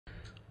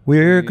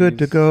We're good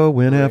to go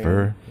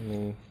whenever.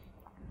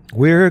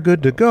 We're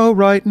good to go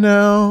right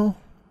now.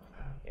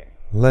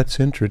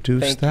 Let's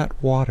introduce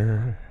that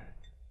water.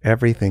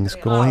 Everything's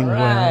going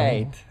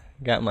well.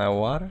 Got my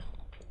water?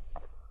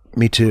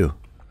 Me too.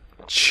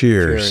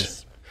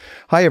 Cheers.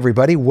 Hi,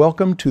 everybody.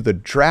 Welcome to the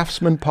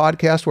Draftsman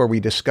Podcast, where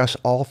we discuss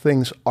all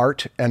things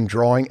art and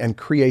drawing and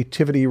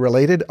creativity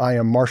related. I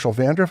am Marshall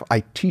Vandruff.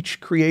 I teach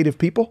creative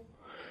people.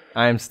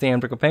 I'm Stan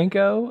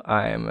Prokopenko.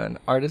 I am an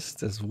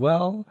artist as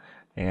well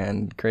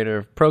and creator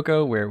of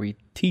Proko, where we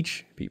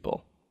teach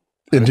people.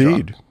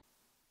 Indeed.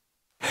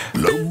 It's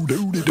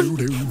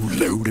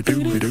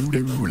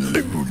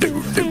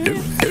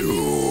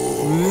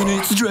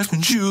the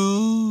Draftsman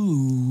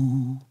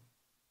Show.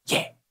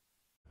 Yeah.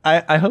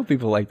 I hope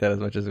people like that as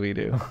much as we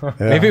do. Yeah.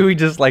 Maybe we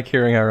just like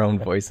hearing our own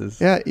voices.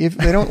 Yeah, if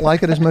they don't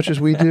like it as much as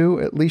we do,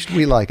 at least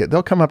we like it.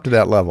 They'll come up to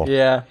that level.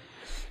 Yeah,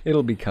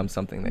 it'll become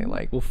something they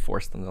like. We'll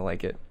force them to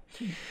like it.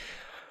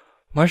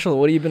 Marshall,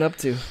 what have you been up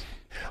to?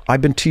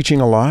 I've been teaching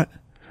a lot.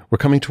 We're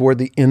coming toward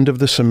the end of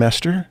the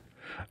semester.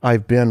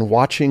 I've been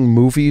watching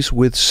movies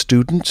with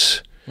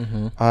students.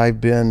 Mm-hmm.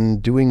 I've been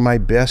doing my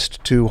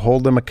best to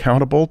hold them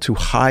accountable to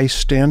high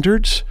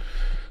standards.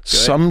 Good.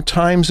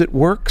 Sometimes it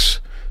works.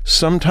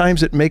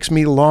 Sometimes it makes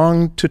me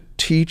long to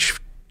teach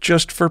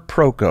just for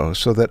Proko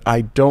so that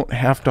I don't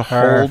have to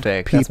hold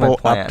people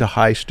up to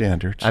high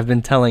standards. I've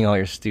been telling all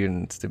your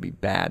students to be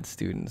bad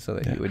students so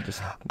that you would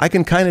just... I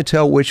can kind of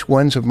tell which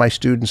ones of my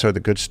students are the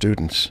good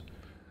students.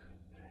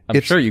 I'm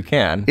sure you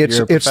can.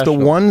 It's the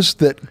ones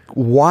that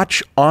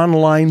watch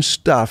online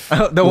stuff.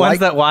 The ones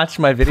that watch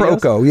my videos?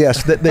 Proko,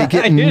 yes, that they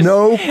get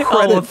no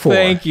credit for.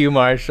 Thank you,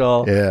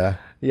 Marshall. Yeah.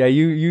 Yeah,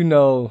 you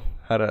know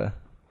how to...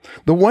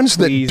 The ones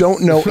that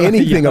don't know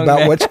anything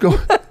about what's going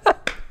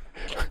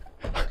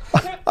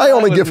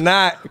on.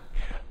 Not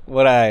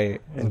what I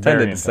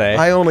intended to say.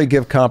 I only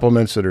give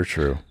compliments that are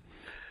true.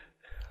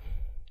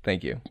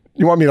 Thank you.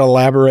 You want me to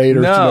elaborate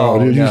or no?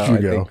 I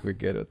think we're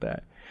good with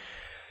that.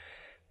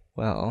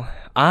 Well,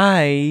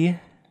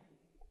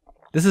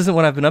 this isn't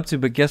what I've been up to,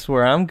 but guess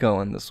where I'm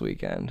going this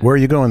weekend? Where are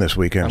you going this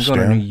weekend, I'm going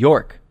to New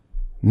York.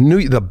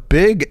 The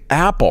Big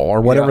Apple,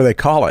 or whatever they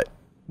call it.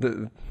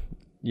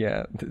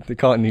 They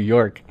call it New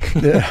York.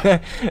 Yeah.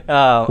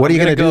 What are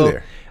you going to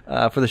do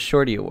there? For the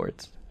Shorty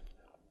Awards.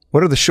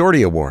 What are the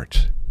Shorty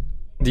Awards?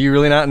 Do you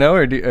really not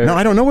know? No,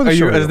 I don't know what the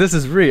Shorty Awards. This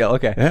is real.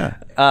 Okay.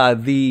 Yeah.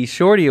 The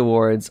Shorty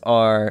Awards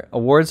are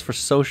awards for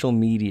social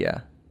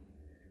media.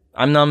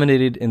 I'm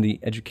nominated in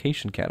the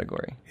education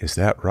category. Is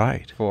that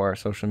right? For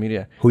social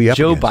media. Who are you up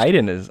Joe against?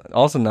 Biden is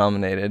also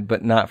nominated,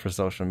 but not for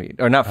social media,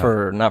 or not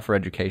for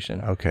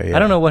education. Okay. Yeah. I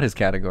don't know what his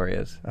category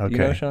is. Okay. Do you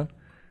know, Sean?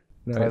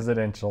 No.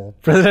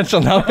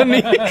 Presidential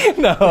nominee?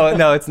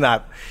 No, it's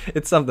not.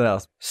 It's something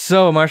else.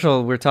 So,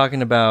 Marshall, we're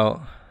talking about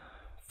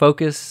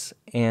focus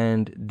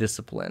and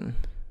discipline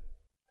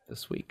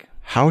this week.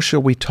 How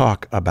shall we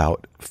talk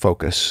about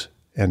focus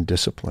and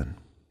discipline?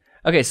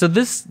 Okay, so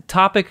this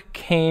topic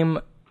came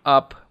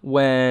up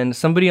when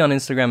somebody on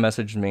Instagram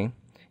messaged me,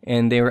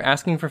 and they were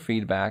asking for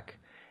feedback,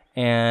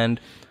 and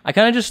I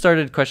kind of just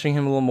started questioning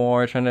him a little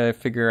more, trying to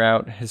figure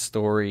out his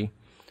story,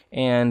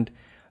 and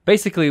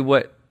basically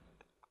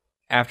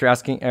after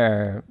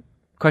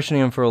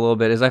questioning him for a little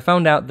bit, is I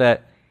found out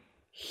that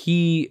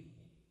he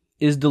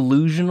is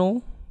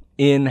delusional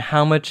in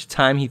how much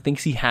time he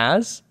thinks he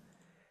has.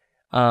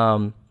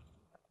 So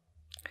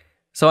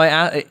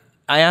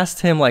I asked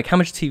him, like, how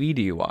much TV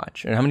do you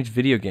watch? And how many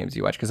video games do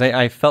you watch? Because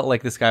I felt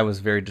like this guy was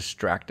very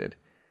distracted.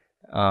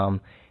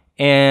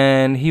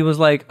 And he was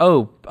like,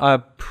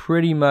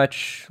 pretty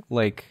much,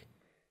 like,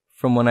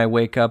 from when I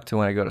wake up to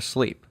when I go to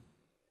sleep.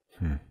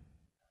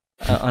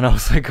 And I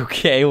was like,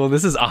 okay, well,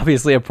 this is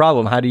obviously a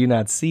problem. How do you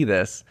not see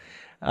this?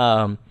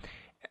 And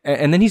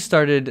then he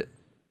started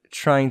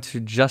trying to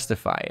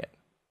justify it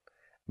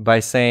by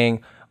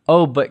saying,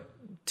 but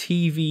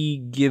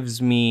TV gives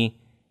me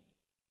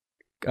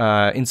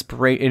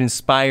it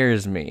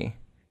inspires me,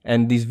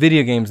 and these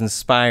video games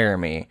inspire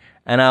me.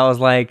 And I was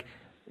like,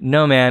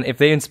 no, man, if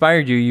they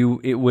inspired you,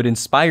 it would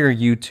inspire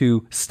you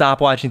to stop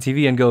watching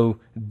TV and go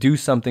do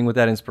something with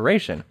that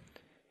inspiration.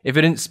 If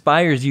it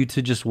inspires you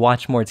to just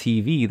watch more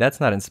TV, that's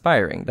not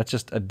inspiring. That's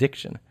just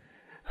addiction,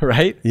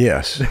 right?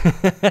 Yes.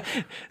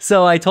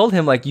 So I told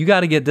him, like, you got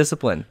to get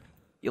disciplined.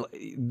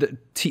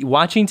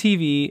 Watching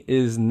TV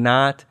is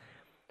not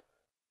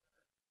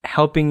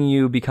helping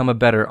you become a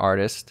better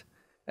artist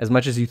as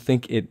much as you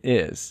think it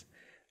is.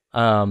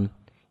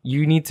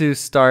 You need to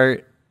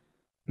start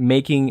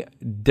making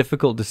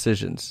difficult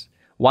decisions.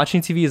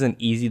 Watching TV is an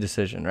easy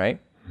decision,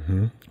 right?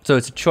 Mm-hmm. So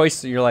it's a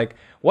choice. You're like,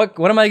 what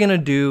am I going to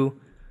do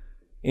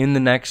in the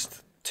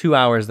next 2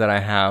 hours that I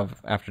have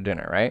after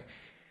dinner, right?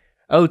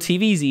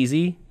 TV's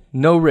easy,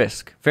 no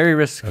risk, very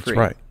risk-free. That's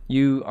right.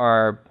 You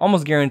are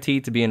almost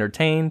guaranteed to be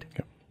entertained.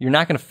 Yep. You're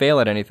not going to fail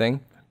at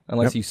anything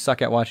unless you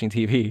suck at watching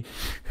TV.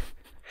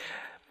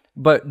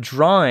 But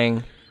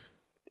drawing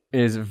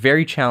is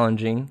very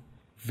challenging,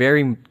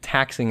 very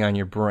taxing on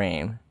your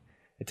brain.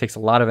 It takes a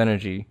lot of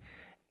energy.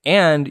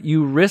 And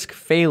you risk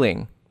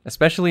failing,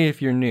 especially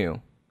if you're new.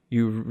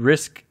 You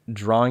risk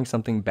drawing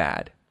something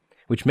bad,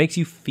 which makes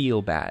you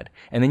feel bad.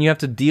 And then you have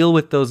to deal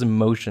with those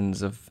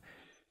emotions of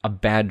a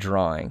bad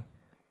drawing.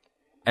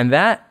 And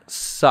that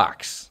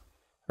sucks,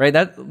 right?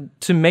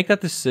 To make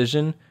that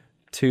decision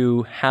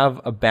to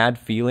have a bad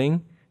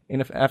feeling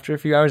after a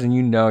few hours, and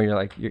you're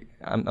like,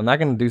 I'm not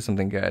going to do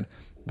something good,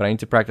 but I need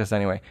to practice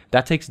anyway.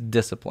 That takes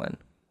discipline.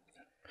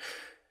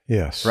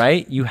 Yes.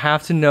 Right? You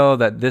have to know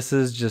that this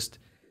is just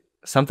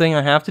something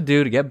I have to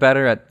do to get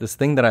better at this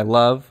thing that I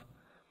love.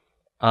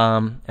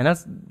 And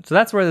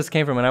that's where this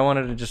came from. And I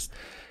wanted to just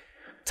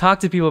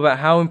talk to people about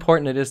how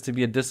important it is to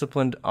be a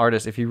disciplined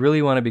artist if you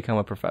really want to become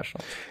a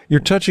professional. You're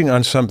touching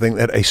on something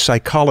that a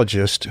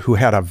psychologist who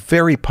had a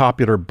very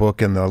popular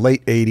book in the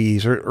late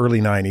 80s or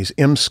early 90s,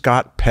 M.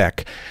 Scott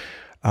Peck,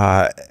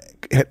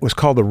 it was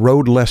called The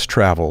Road Less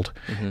Traveled.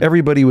 Mm-hmm.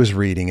 Everybody was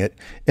reading it.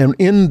 And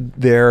in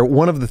there,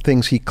 one of the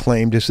things he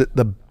claimed is that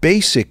the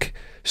basic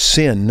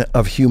sin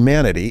of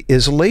humanity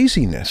is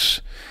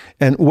laziness.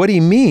 And what he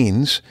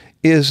means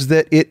is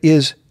that it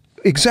is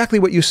exactly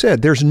what you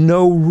said. There's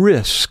no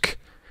risk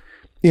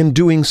in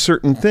doing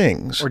certain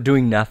things. Or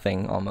doing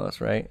nothing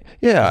almost, right?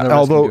 Yeah,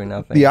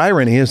 although the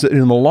irony is that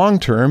in the long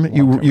term,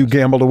 you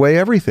gambled away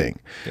everything.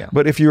 Yeah.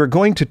 But if you're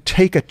going to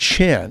take a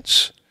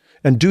chance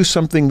and do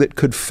something that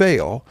could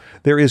fail,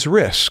 there is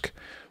risk.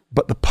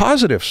 But the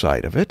positive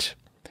side of it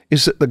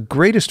is that the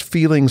greatest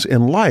feelings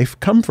in life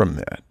come from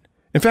that.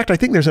 In fact, I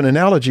think there's an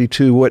analogy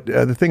to what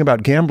the thing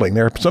about gambling.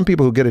 There are some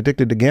people who get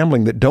addicted to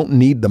gambling that don't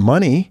need the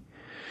money.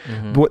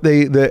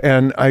 Mm-hmm.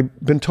 And I've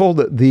been told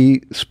that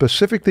the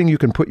specific thing you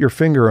can put your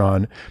finger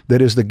on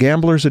that is the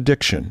gambler's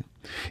addiction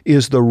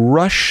is the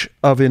rush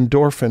of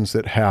endorphins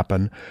that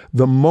happen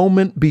the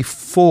moment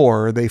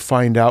before they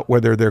find out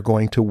whether they're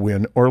going to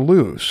win or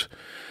lose.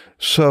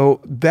 So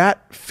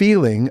that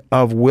feeling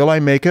of will I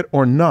make it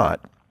or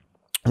not,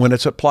 when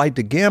it's applied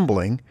to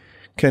gambling,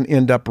 can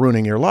end up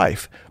ruining your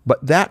life.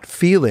 But that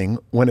feeling,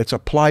 when it's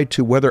applied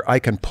to whether I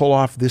can pull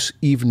off this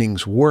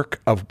evening's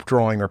work of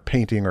drawing or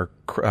painting or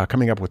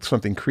coming up with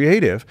something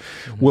creative,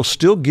 mm-hmm. will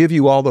still give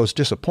you all those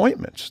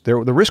disappointments. The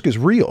risk is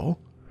real,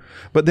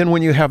 but then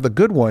when you have the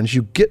good ones,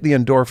 you get the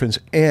endorphins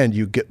and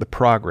you get the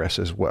progress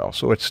as well.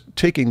 So it's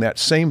taking that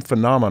same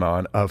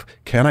phenomenon of,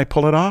 can I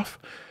pull it off?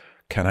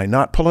 Can I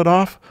not pull it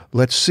off?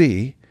 Let's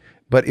see.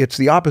 But it's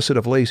the opposite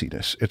of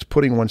laziness. It's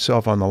putting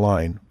oneself on the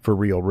line for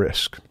real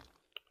risk.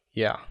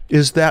 Yeah.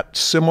 Is that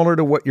similar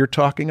to what you're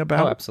talking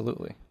about? Oh,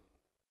 absolutely.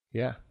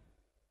 Yeah.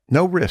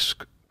 No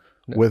risk.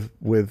 No.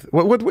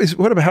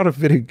 What about how do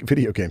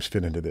video games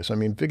fit into this? I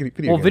mean,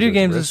 video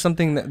games is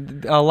something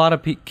that a lot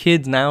of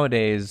kids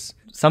nowadays,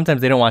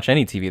 sometimes they don't watch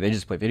any TV. They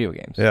just play video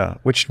games. Yeah,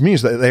 which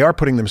means that they are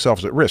putting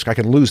themselves at risk. I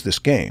can lose this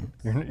game.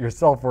 Your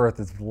self-worth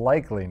is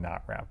likely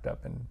not wrapped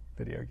up in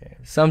video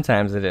games.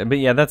 Sometimes it is, but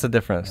yeah, that's a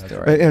different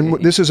story.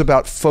 And this is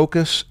about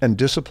focus and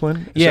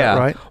discipline. Is that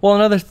right? Well,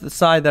 another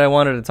side that I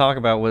wanted to talk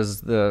about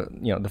was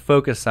the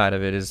focus side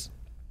of it is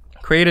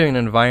creating an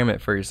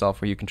environment for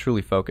yourself where you can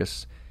truly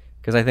focus.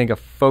 Because I think a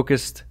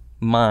focused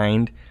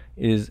mind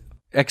is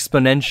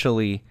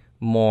exponentially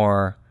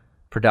more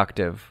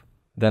productive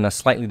than a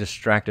slightly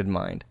distracted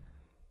mind.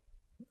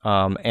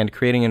 And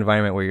creating an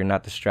environment where you're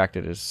not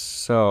distracted is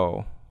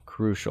so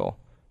crucial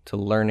to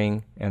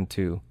learning and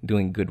to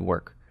doing good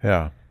work.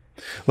 Yeah.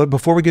 Look,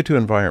 before we get to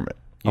environment,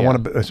 I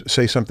want to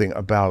say something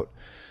about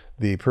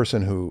the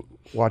person who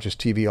watches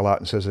TV a lot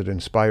and says it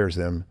inspires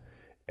them,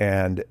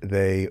 and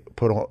they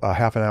put a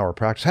half an hour of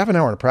practice. Half an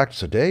hour of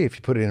practice a day, if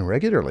you put it in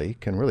regularly,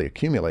 can really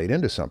accumulate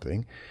into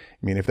something.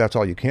 I mean, if that's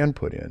all you can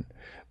put in.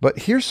 But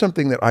here's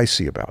something that I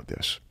see about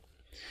this,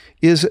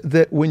 is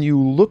that when you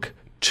look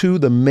to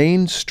the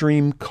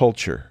mainstream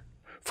culture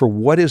for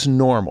what is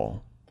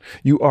normal,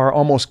 you are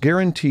almost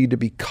guaranteed to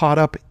be caught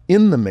up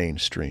in the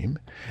mainstream.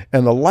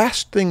 And the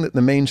last thing that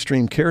the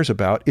mainstream cares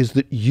about is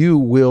that you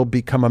will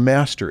become a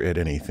master at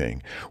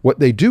anything. What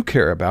they do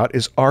care about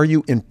is, are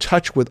you in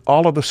touch with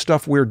all of the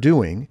stuff we're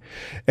doing?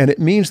 And it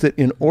means that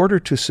in order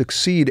to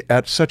succeed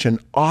at such an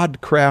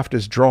odd craft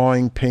as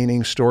drawing,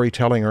 painting,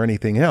 storytelling, or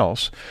anything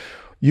else,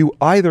 you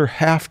either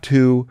have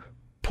to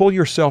pull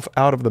yourself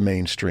out of the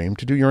mainstream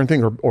to do your own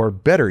thing, or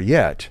better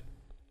yet,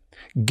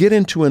 get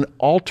into an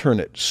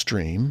alternate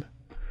stream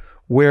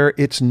where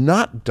it's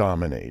not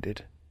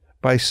dominated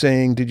by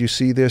saying, did you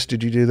see this?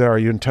 Did you do that? Are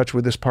you in touch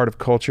with this part of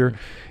culture?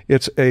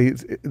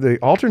 The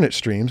alternate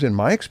streams, in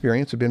my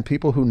experience, have been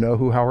people who know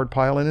who Howard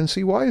Pyle and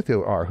C. Wyeth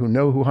are, who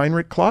know who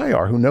Heinrich Klei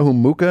are, who know who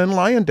Mucha and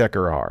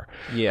Leyendecker are,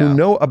 who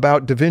know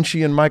about Da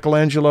Vinci and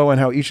Michelangelo and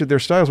how each of their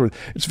styles were.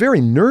 It's very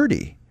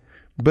nerdy,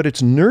 but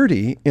it's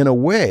nerdy in a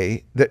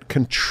way that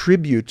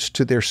contributes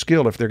to their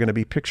skill if they're going to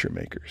be picture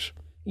makers.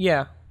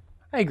 Yeah,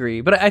 I agree.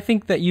 But I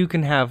think that you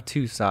can have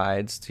two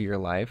sides to your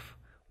life.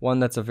 One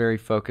that's a very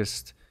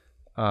focused,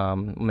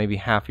 maybe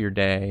half your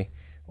day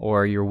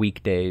or your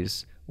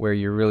weekdays where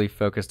you're really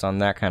focused on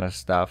that kind of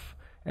stuff.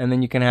 And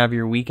then you can have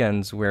your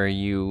weekends where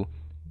you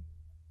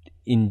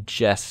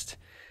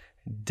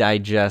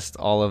digest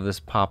all of this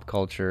pop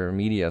culture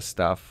media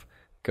stuff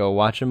Go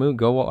watch a movie.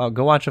 Go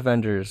watch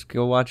Avengers.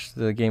 Go watch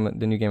the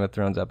new Game of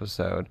Thrones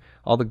episode.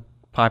 All the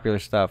popular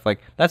stuff.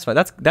 Like that's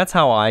fine. That's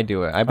how I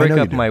do it. I break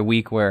up my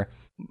week where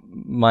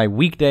my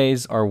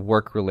weekdays are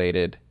work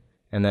related,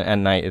 and then at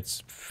night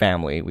it's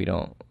family. We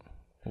don't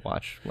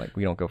watch, like,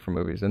 we don't go for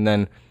movies. And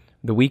then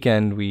the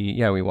weekend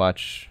we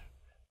watch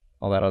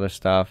all that other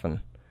stuff. And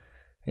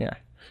yeah,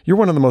 you're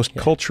one of the most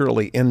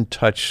culturally in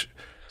touch,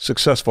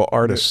 successful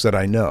artists that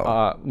I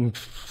know.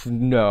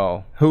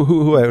 No.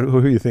 Who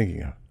are you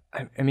thinking of?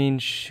 I mean,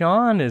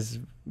 Sean is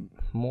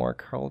more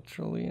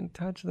culturally in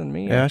touch than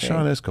me. Yeah,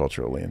 Sean is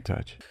culturally in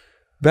touch.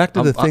 Back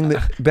to the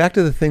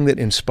thing that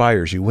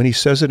inspires you. When he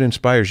says it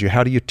inspires you,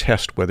 how do you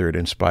test whether it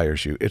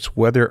inspires you? It's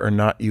whether or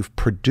not you've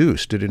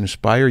produced. Did it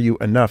inspire you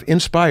enough?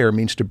 Inspire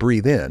means to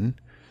breathe in,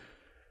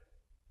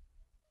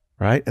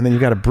 right? And then you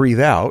got to breathe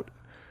out,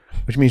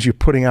 which means you're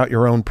putting out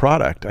your own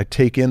product. I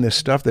take in this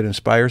stuff that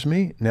inspires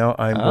me. Now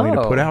I'm going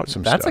to put out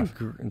some stuff.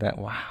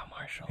 Wow,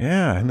 Marshall.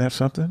 Yeah, isn't that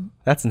something?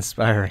 That's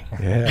inspiring.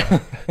 Yeah.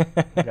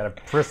 You got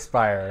to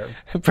perspire.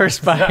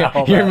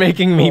 Perspire. You're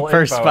making me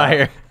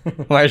perspire,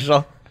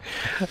 Marshall.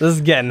 This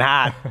is getting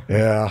hot.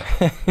 Yeah.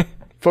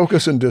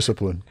 Focus and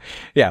discipline.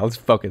 Yeah, let's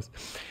focus.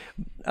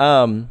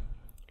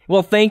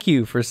 Well, thank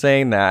you for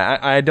saying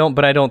that. I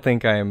don't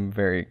think I'm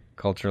very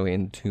culturally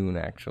in tune,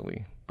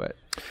 actually. But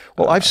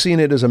well, I've seen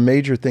it as a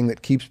major thing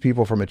that keeps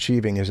people from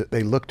achieving is that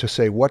they look to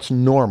say, what's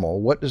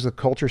normal? What does the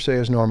culture say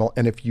is normal?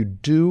 And if you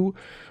do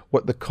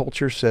what the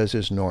culture says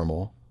is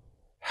normal,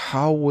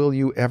 how will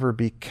you ever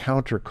be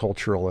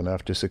countercultural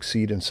enough to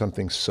succeed in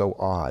something so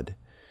odd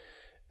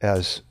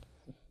as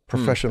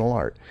professional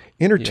art?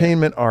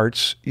 Entertainment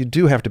arts, you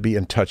do have to be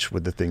in touch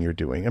with the thing you're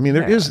doing. I mean,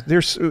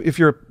 there's if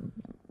you're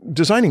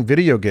designing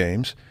video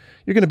games,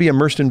 you're going to be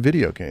immersed in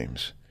video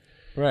games.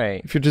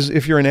 Right.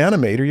 If you're an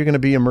animator, you're going to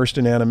be immersed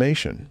in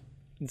animation.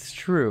 It's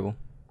true.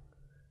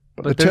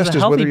 But the there's test a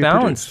is healthy whether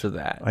balance to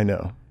that. I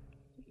know.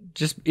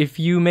 Just if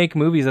you make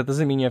movies, that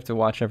doesn't mean you have to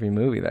watch every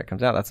movie that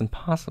comes out. That's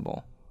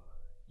impossible.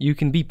 You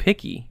can be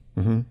picky.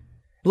 Mm-hmm.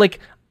 Like,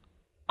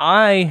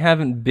 I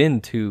haven't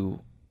been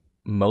to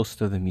most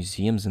of the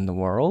museums in the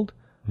world.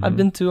 Mm-hmm. I've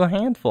been to a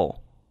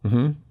handful.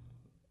 Mm-hmm.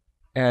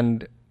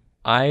 And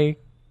I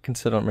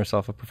consider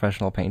myself a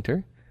professional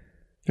painter.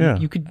 Yeah.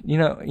 You could, you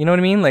know what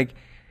I mean? Like,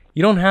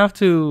 you don't have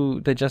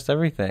to digest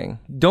everything.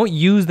 Don't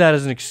use that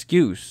as an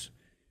excuse.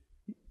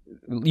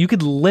 You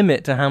could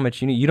limit to how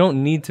much you need. You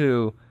don't need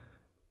to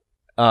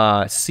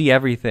see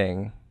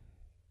everything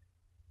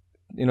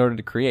in order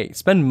to create.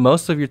 Spend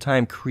most of your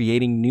time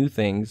creating new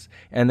things,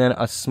 and then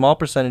a small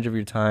percentage of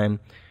your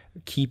time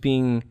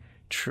keeping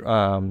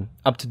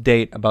up to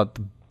date about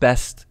the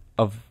best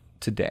of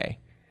today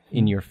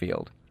in your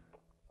field.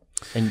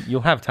 And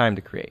you'll have time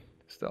to create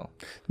still.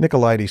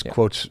 Nicolaides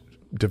quotes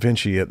Da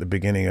Vinci at the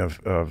beginning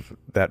of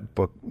that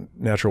book,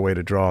 Natural Way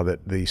to Draw,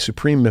 that the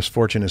supreme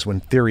misfortune is when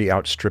theory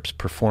outstrips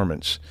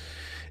performance.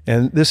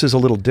 And this is a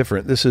little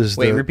different. This is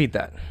repeat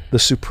that. The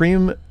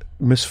supreme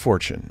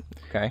misfortune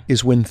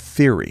is when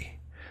theory,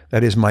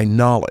 that is my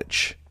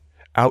knowledge,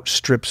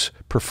 outstrips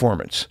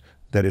performance,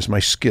 that is my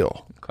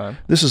skill. Okay.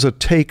 This is a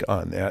take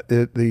on that.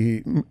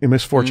 The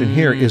misfortune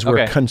here is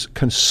where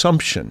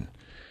consumption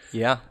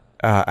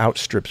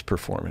outstrips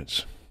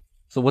performance.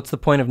 So what's the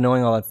point of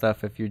knowing all that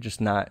stuff if you're just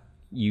not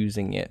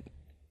using it?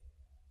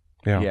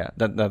 Yeah.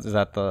 Is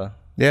that the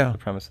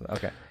premise of that?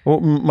 Okay. Well,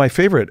 my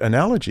favorite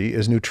analogy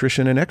is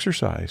nutrition and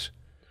exercise.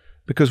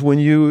 Because when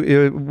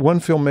one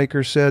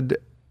filmmaker said,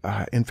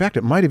 in fact,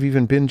 it might have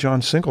even been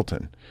John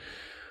Singleton,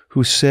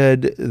 who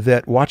said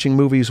that watching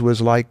movies was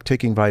like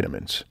taking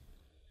vitamins.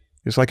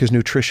 It's like his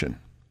nutrition.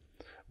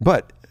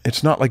 But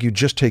it's not like you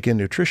just take in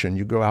nutrition.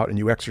 You go out and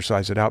you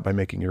exercise it out by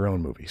making your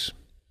own movies.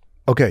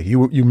 Okay,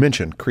 you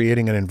mentioned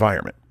creating an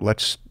environment.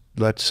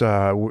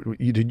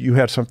 You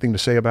had something to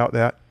say about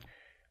that?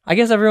 I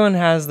guess everyone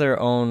has their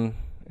own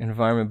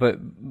environment, but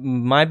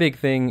my big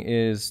thing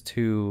is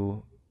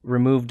to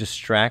remove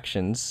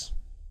distractions.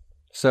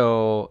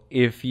 So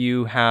if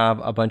you have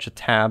a bunch of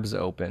tabs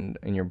open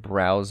in your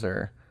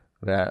browser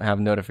that have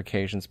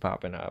notifications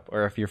popping up,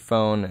 or if your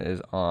phone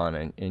is on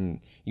and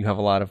you have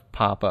a lot of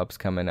pop-ups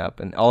coming up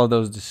and all of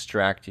those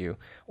distract you,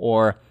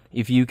 or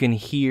if you can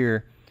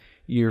hear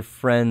your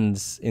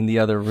friends in the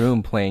other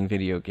room playing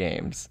video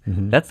games,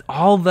 that's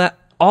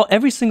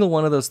every single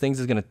one of those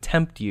things is going to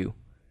tempt you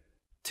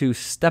to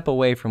step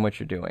away from what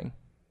you're doing.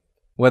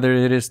 Whether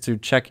it is to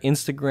check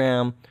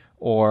Instagram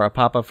or a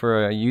pop-up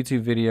for a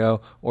YouTube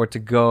video or to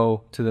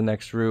go to the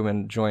next room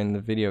and join the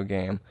video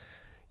game,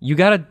 you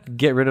got to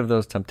get rid of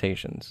those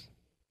temptations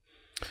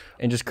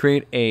and just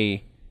create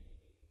a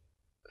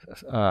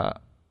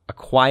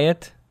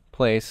quiet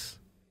place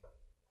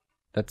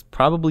that's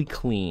probably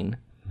clean,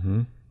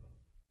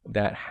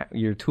 that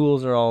your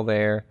tools are all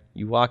there.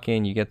 You walk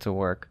in, you get to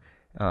work.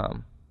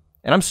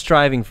 And I'm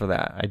striving for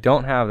that. I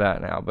don't have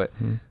that now, but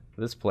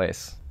this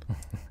place.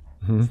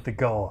 It's the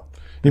goal.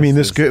 You mean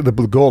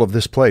the goal of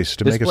this place,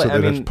 to make it so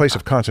that it's a place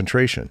of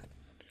concentration?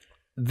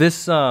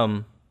 This,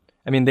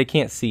 they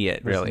can't see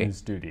it, really. This new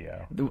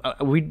studio.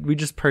 We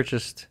just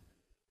purchased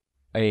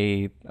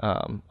a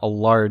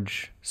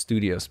large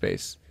studio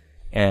space,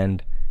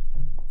 and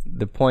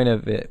the point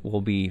of it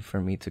will be for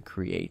me to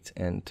create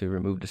and to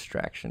remove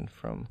distraction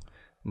from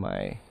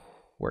my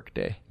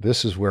workday.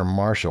 This is where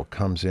Marshall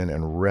comes in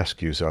and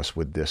rescues us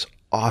with this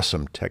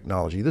awesome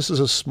technology. This is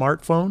a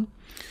smartphone.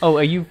 Oh,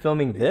 are you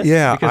filming this?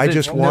 Yeah, Because I it's-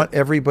 just want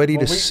everybody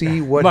to see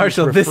what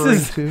Marshall, he's this referring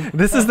is to.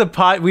 this is the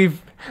pot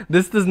we've.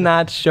 This does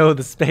not show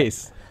the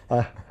space.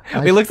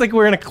 It looks like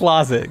we're in a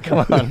closet. Come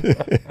on.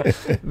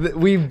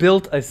 We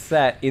built a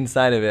set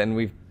inside of it, and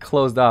we've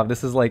closed off.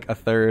 This is like a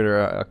third or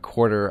a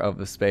quarter of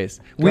the space.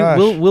 Gosh.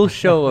 We'll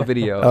show a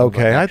video. of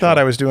Okay, an I thought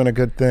actual- I was doing a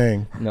good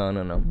thing. No.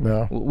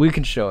 No. We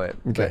can show it.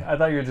 Okay. I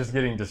thought you were just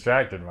getting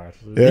distracted,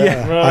 Marshall.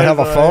 Yeah, Well, I have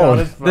a it's phone.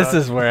 it's This fine.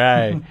 is where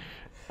I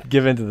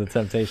give into the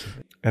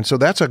temptation. And so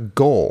that's a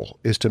goal,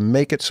 is to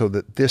make it so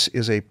that this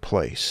is a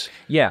place.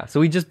 Yeah.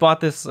 So we just bought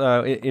this.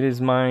 It is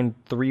mine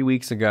 3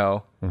 weeks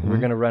ago. Mm-hmm. We're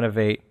gonna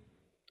renovate,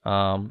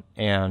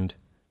 and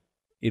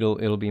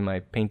it'll be my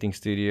painting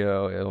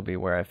studio. It'll be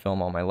where I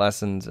film all my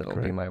lessons. It'll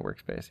be my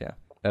workspace. Yeah,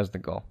 that's the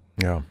goal.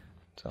 Yeah.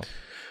 So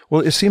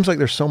Well, it seems like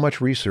there's so much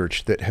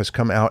research that has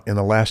come out in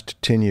the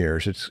last 10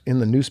 years. It's in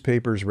the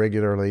newspapers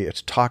regularly.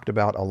 It's talked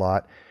about a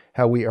lot,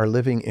 how we are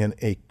living in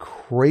a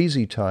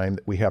crazy time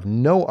that we have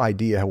no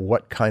idea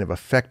what kind of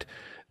effect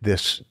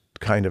this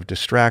kind of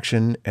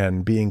distraction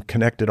and being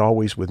connected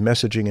always with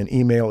messaging and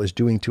email is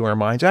doing to our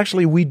minds.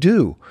 Actually, we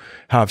do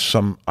have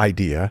some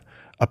idea,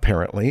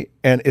 apparently,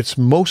 and it's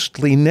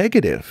mostly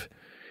negative.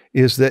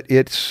 Is that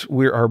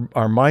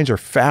our minds are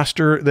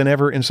faster than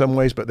ever in some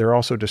ways, but they're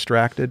also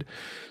distracted.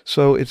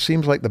 So it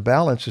seems like the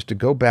balance is to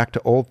go back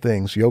to old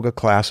things. Yoga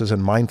classes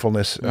and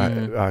mindfulness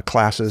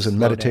classes and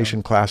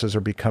meditation classes are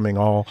becoming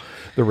all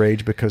the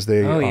rage because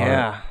they oh are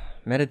yeah,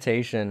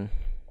 meditation.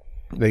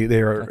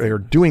 they are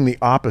doing the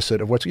opposite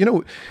of what's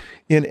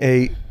in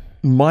a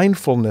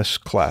mindfulness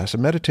class, a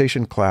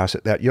meditation class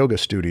at that yoga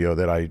studio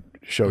that I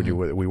showed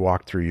you that we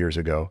walked through years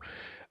ago.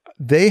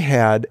 They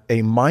had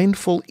a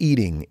mindful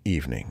eating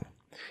evening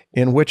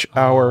in which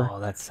Oh,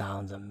 that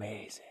sounds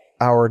amazing.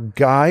 our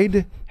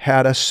guide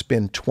had us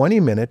spend 20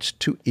 minutes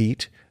to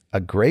eat a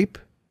grape,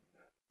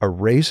 a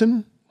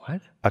raisin,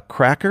 What? a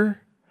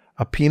cracker,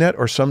 a peanut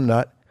or some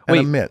nut, and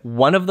a mint.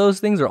 One of those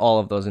things or all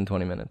of those in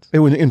 20 minutes? It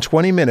was in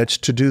 20 minutes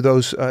to do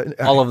those.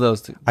 All of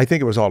those. I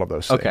think it was all of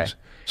those things. Okay.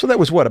 So that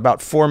was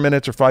about 4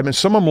 minutes or 5 minutes,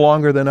 some of them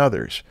longer than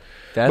others.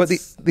 But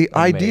That's the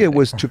idea amazing.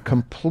 was to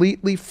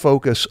completely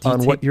focus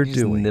on what you're You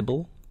just doing.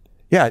 Nibble.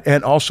 Yeah,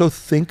 and also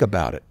think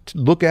about it.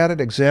 Look at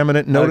it, examine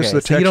it, notice Okay,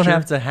 the so texture. you don't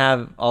have to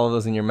have all of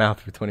those in your mouth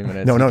for 20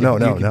 minutes. No, You no, can- no, you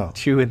no, can no.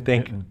 Chew and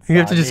think. You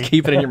have to just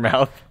keep it in your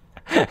mouth.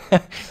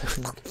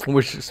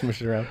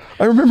 Smush it around.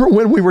 I remember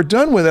when we were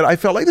done with it, I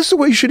felt like this is the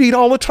way you should eat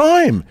all the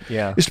time.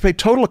 Yeah. Is to pay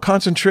total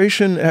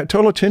concentration,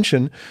 total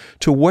attention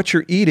to what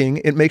you're eating.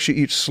 It makes you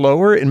eat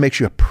slower. It makes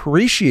you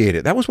appreciate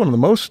it. That was one of the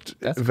most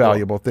That's cool.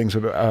 valuable things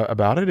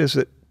about it is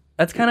that,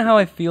 That's kind of how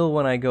I feel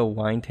when I go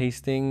wine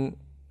tasting,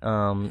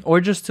 or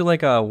just to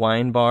like a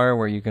wine bar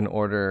where you can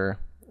order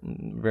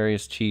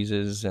various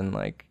cheeses and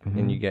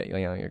and you get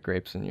your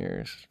grapes and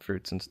your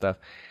fruits and stuff.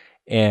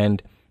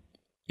 And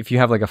if you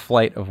have like a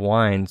flight of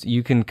wines,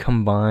 you can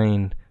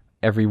combine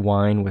every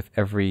wine with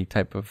every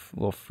type of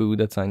little food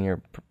that's on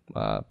your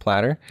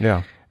platter.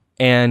 yeah.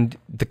 And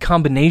the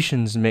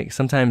combinations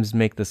sometimes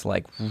make this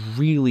like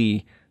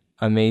really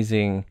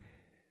amazing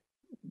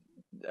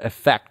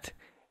effect.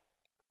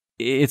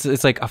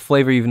 It's like a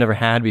flavor you've never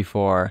had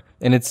before,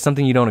 and it's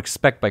something you don't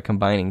expect by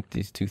combining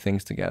these two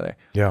things together.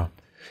 Yeah.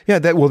 Yeah,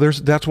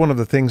 that's one of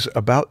the things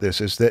about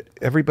this is that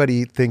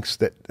everybody thinks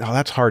that, oh,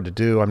 that's hard to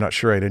do. I'm not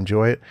sure I'd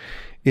enjoy it.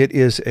 It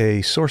is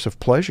a source of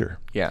pleasure.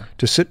 Yeah.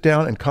 To sit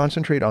down and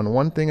concentrate on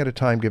one thing at a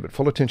time, give it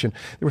full attention.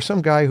 There was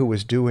some guy who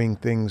was doing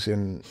things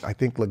in, I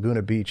think,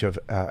 Laguna Beach of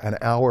an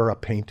hour a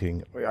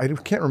painting. I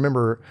can't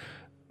remember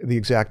the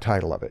exact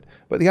title of it.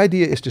 But the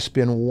idea is to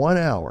spend 1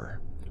 hour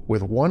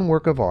with one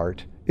work of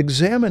art,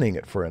 examining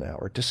it for an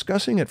hour,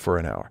 discussing it for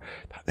an hour.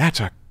 That's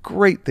a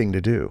great thing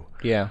to do.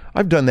 Yeah.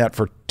 I've done that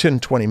for 10,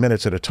 20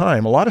 minutes at a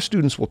time. A lot of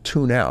students will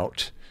tune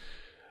out.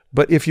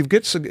 But if you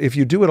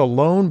do it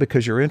alone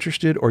because you're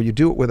interested, or you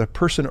do it with a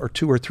person or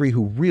two or three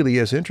who really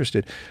is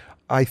interested,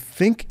 I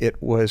think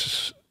it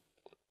was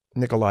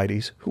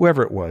Nicolaides,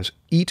 whoever it was,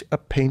 eat a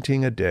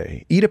painting a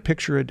day, eat a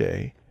picture a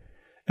day,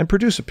 and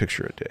produce a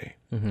picture a day.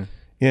 Mm-hmm.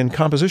 In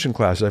composition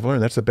classes, I've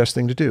learned that's the best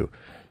thing to do.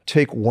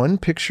 Take one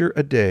picture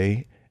a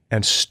day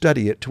and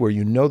study it to where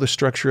you know the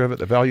structure of it,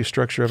 the value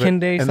structure of it. Can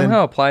they and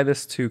somehow apply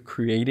this to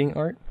creating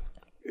art?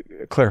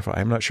 then clarify.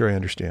 I'm not sure I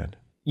understand.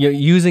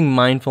 Using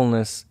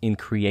mindfulness in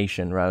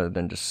creation rather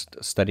than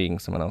just studying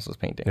someone else's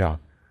painting. Yeah.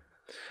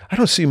 I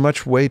don't see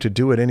much way to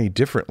do it any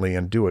differently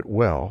and do it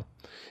well.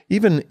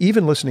 Even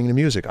listening to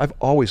music. I've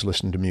always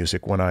listened to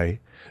music when I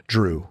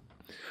drew.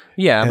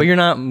 Yeah, but you're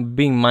not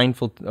being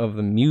mindful of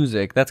the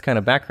music. That's kind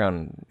of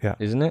background, Yeah.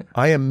 isn't it?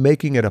 I am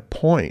making it a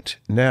point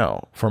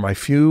now for my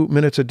few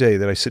minutes a day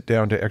that I sit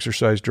down to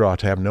exercise, draw,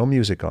 to have no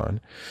music on.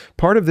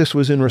 Part of this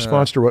was in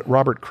response to what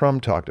Robert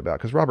Crumb talked about,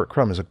 because Robert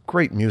Crumb is a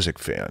great music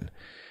fan.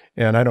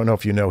 And I don't know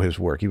if you know his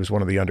work. He was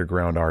one of the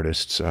underground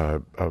artists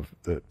of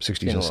the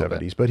 60s and a little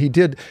 70s. But he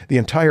did the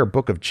entire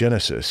book of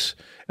Genesis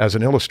as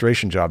an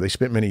illustration job. They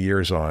spent many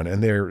years on,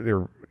 and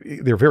they're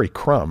very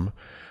crumb,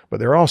 but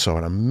they're also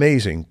an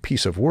amazing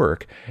piece of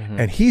work.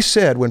 And he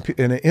said,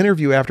 in an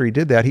interview after he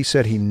did that, he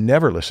said he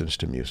never listens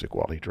to music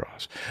while he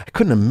draws. I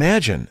couldn't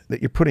imagine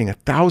that you're putting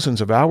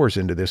thousands of hours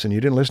into this and you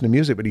didn't listen to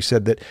music, but he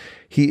said that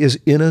he is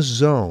in a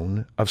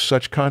zone of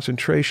such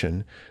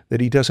concentration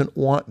that he doesn't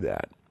want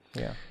that.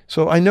 Yeah.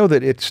 So I know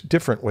that it's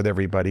different with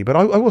everybody, but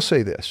I will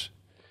say this.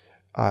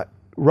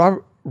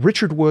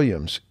 Richard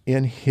Williams,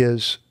 in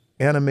his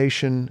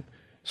animation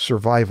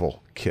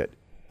survival kit,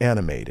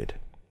 Animated,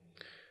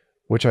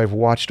 which I've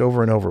watched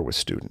over and over with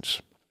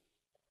students,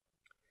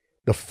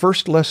 the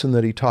first lesson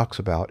that he talks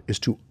about is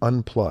to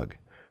unplug.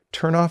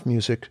 Turn off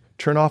music,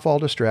 turn off all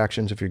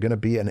distractions if you're going to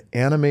be an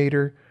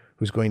animator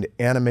who's going to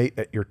animate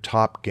at your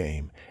top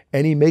game.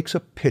 And he makes a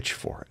pitch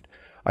for it.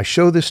 I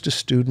show this to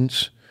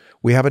students.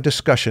 We have a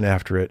discussion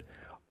after it.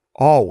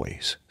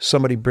 Always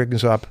somebody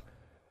brings up,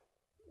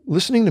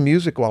 listening to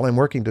music while I'm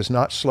working does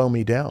not slow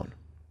me down.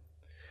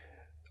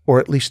 Or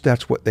at least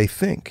that's what they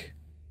think.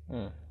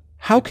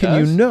 How can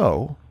you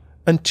know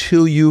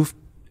until you've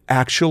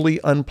actually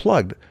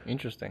unplugged?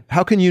 Interesting.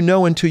 How can you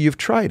know until you've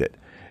tried it?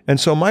 And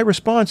so my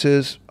response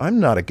is, I'm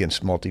not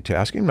against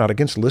multitasking. I'm not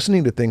against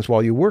listening to things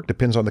while you work.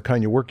 Depends on the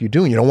kind of work you're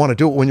doing. You don't want to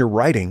do it when you're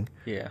writing.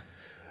 Yeah.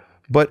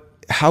 But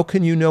how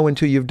can you know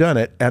until you've done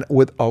it? And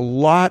with a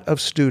lot of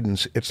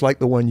students, it's like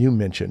the one you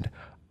mentioned.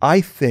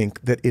 I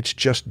think that it's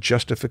just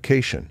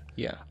justification.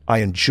 Yeah. I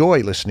enjoy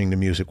listening to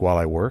music while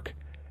I work,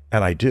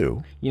 and I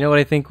do. You know what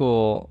I think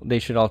they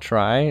should all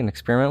try and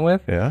experiment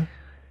with? Yeah.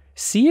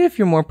 See if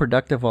you're more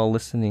productive while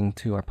listening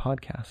to our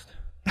podcast.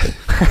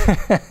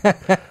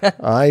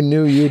 I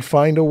knew you'd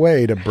find a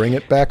way to bring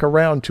it back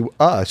around to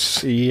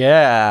us.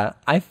 Yeah.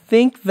 I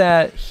think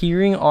that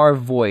hearing our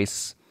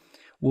voice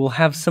will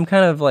have some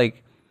kind of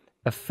like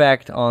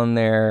effect on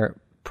their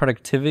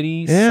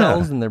productivity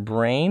cells in their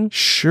brain.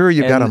 Sure,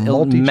 you got a magic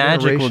will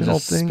multi-generational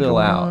just thing spill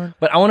going out. on.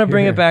 But I want to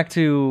bring it back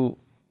to,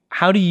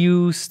 how do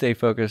you stay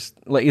focused?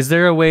 Like, is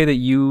there a way that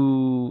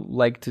you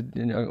like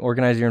to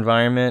organize your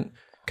environment?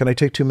 Can I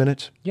take 2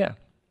 minutes? Yeah.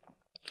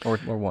 Or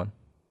one.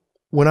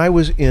 When I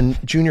was in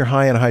junior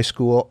high and high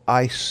school,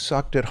 I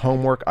sucked at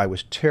homework. I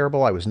was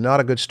terrible. I was not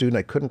a good student.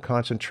 I couldn't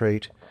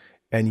concentrate.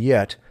 And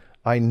yet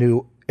I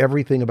knew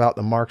everything about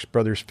the Marx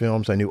Brothers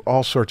films. I knew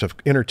all sorts of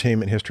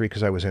entertainment history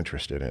because I was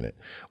interested in it.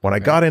 When I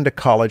got into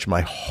college,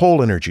 my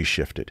whole energy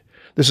shifted.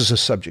 This is a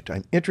subject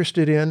I'm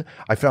interested in.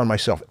 I found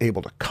myself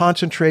able to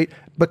concentrate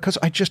because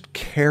I just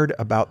cared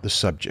about the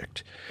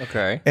subject.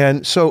 Okay.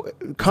 And so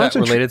Is that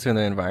related to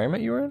the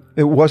environment you were in?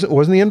 It wasn't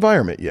the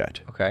environment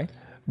yet. Okay.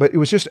 But it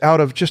was just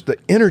out of just the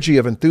energy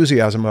of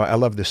enthusiasm. I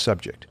love this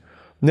subject.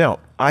 Now,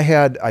 I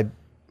had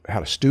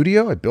a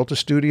studio. I built a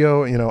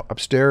studio,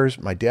 upstairs.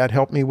 My dad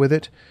helped me with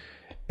it.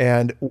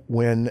 And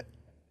when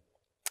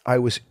I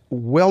was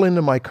well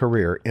into my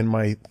career, in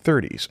my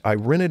 30s, I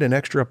rented an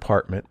extra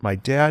apartment. My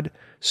dad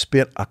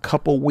spent a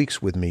couple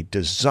weeks with me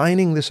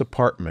designing this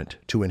apartment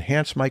to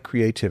enhance my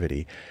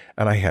creativity.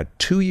 And I had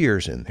 2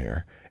 years in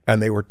there. And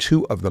they were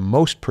 2 of the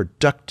most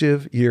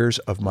productive years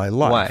of my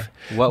life.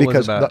 Why?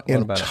 Because the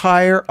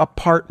entire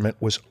apartment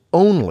was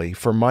only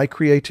for my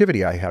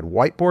creativity. I had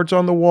whiteboards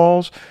on the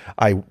walls.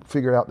 I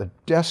figured out the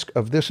desk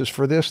of this is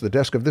for this, the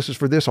desk of this is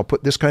for this. I'll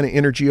put this kind of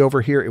energy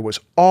over here. It was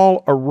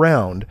all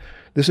around.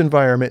 This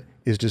environment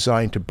is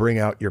designed to bring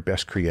out your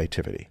best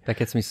creativity. That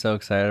gets me so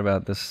excited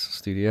about this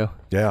studio.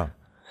 Yeah.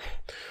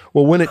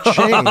 Well, when it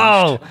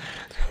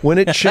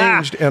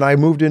changed, and I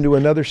moved into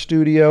another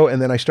studio, and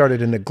then I started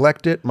to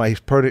neglect it, my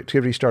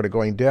productivity started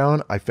going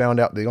down. I found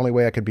out the only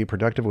way I could be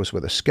productive was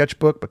with a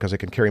sketchbook, because I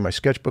could carry my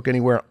sketchbook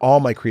anywhere. All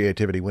my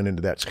creativity went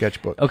into that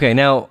sketchbook. Okay,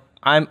 now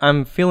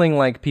I'm feeling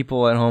like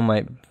people at home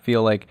might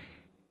feel like,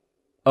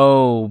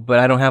 oh, but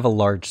I don't have a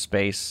large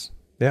space.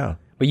 Yeah.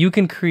 But you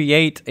can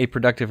create a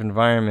productive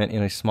environment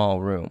in a small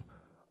room.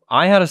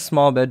 I had a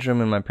small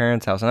bedroom in my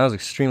parents' house, and I was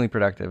extremely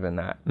productive in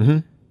that. Mm-hmm.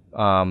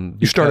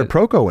 You started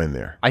Proko in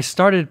there. I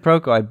started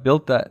Proko. I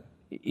built that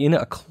in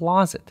a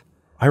closet.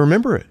 I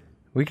remember it.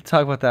 We could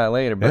talk about that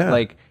later,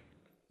 but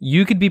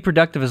you could be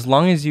productive as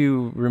long as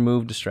you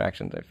remove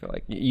distractions. I feel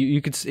like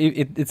you could.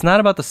 It's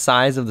not about the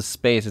size of the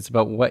space; it's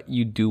about what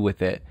you do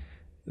with it.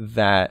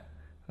 That.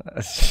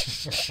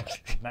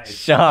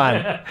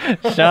 Sean,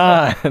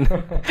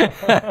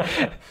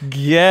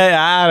 get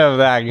out of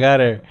that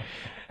gutter.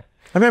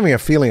 I'm having a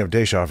feeling of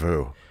deja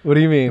vu. What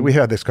do you mean? We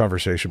had this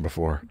conversation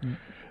before.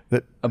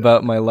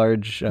 About my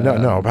large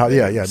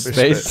about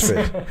space.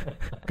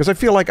 Because I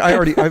feel like I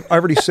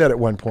already said at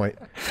one point,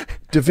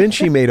 Da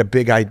Vinci made a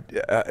big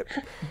idea.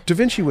 Da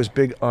Vinci was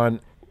big on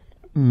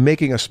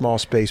making a small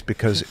space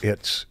because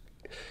it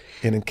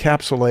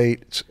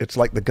encapsulates. It's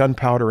like the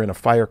gunpowder in a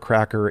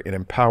firecracker. It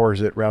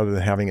empowers it rather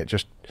than having it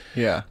just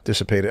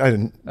dissipate.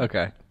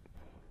 Okay.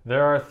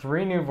 There are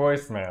 3 new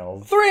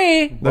voicemails.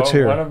 3. Let's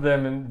hear. One of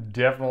them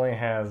definitely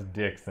has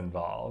dicks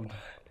involved.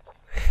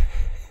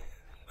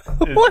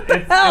 What the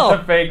hell?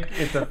 It's a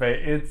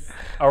fake. It's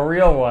a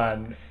real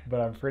one, but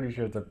I'm pretty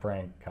sure it's a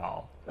prank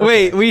call.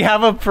 Wait, we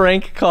have a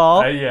prank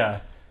call?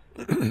 Yeah.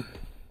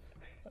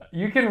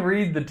 You can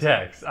read the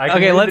text. I can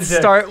Okay, read let's the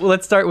text. start.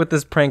 Let's start with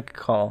this prank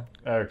call.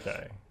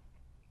 Okay.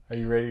 Are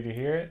you ready to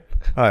hear it?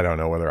 I don't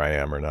know whether I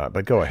am or not,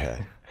 but go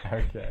ahead.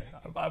 Okay.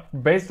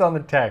 Based on the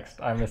text,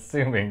 I'm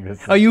assuming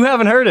this. Oh, you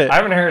haven't heard it? I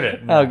haven't heard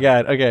it. No. Oh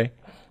God. Okay.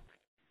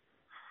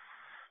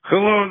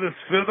 Hello, this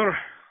Feather.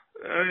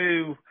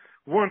 I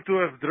want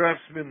to ask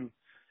Draftsman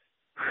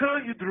how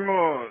you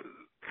draw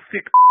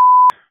thick.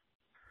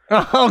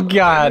 Oh I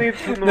God. need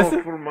to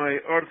know for my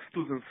art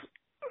students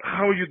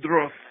how you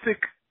draw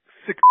thick,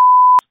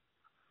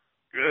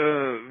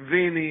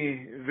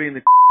 veiny.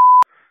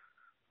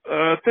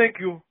 Thank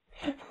you.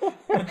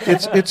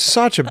 It's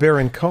Sacha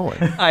Baron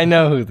Cohen. I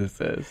know who this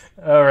is.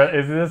 All right.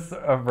 Is this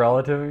a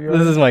relative of yours?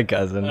 This is my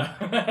cousin.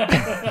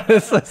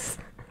 This is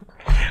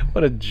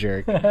what a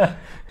jerk.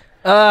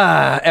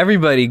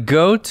 Everybody,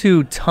 go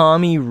to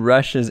Tommy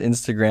Rush's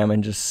Instagram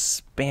and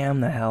just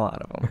spam the hell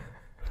out of him.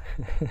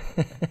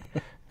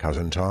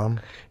 Cousin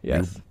Tom,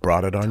 Yes. you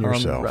brought it on Tom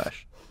yourself.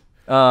 Rush.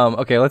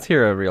 Okay, let's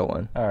hear a real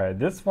one. All right.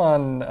 This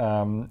one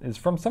is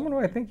from someone who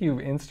I think you've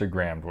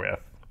Instagrammed with.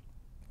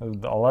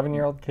 The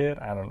 11-year-old kid?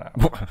 I don't know.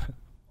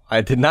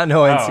 I did not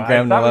know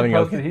Instagram and I thought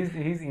 11-year-old.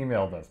 he's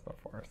emailed us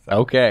before. So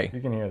Okay.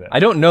 You can hear that. I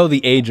don't know the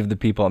age of the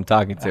people I'm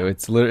talking to.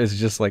 It's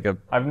just like a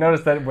I've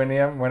noticed that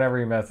whenever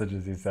he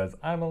messages, he says,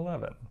 I'm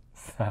 11.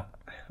 So,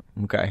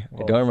 okay.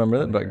 I don't remember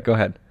that, but go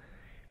ahead.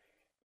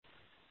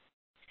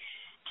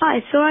 Hi,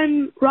 so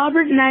I'm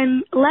Robert and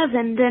I'm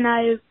 11 and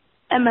I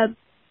am a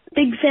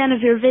big fan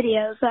of your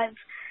videos. I've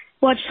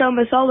watched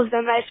almost all of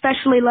them. I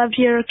especially loved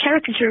your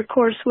caricature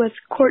course with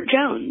Court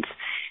Jones.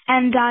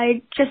 And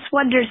I just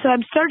wonder, so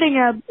I'm starting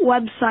a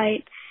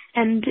website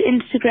and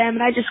Instagram,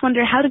 and I just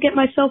wonder how to get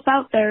myself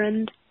out there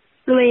and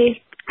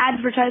really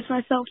advertise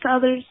myself to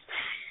others.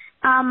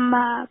 But I'm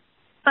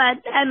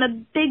a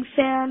big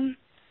fan.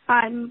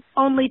 I'm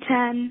only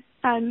 10.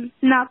 I'm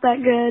not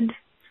that good.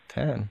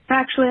 10.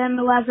 Actually, I'm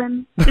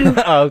 11.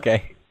 Oh,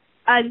 okay.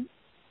 I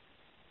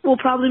will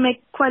probably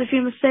make quite a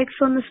few mistakes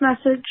on this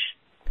message.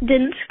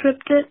 Didn't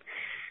script it.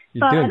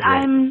 You're doing But great.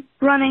 I'm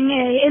running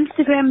a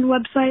Instagram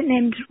website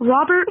named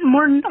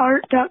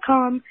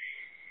robertmortonart.com.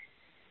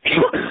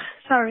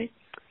 Sorry.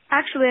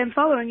 Actually, I'm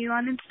following you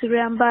on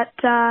Instagram, but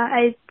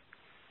I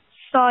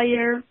saw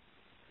your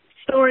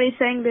story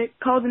saying to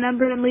call the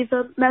number and leave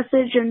a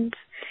message, and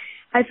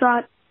I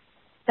thought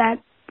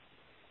that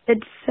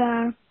it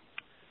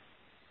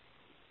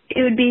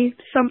would be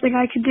something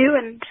I could do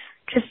and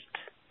just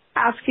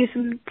ask you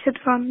some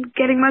tips on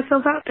getting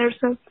myself out there.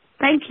 So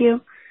thank you.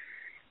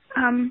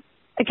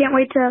 I can't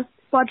wait to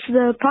watch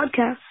the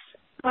podcast.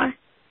 Bye.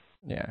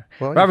 Yeah.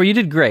 Well, Robert, you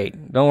did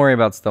great. Don't worry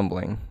about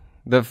stumbling.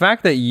 The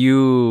fact that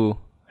you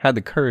had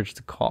the courage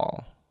to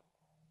call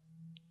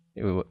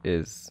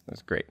is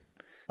great.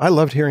 I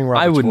loved hearing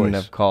Robert's I wouldn't voice.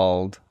 have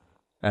called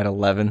at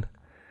 11.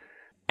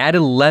 At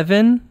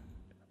 11,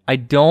 I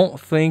don't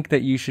think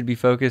that you should be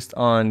focused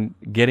on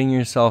getting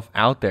yourself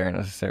out there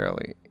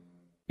necessarily.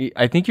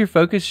 I think your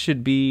focus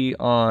should be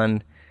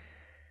on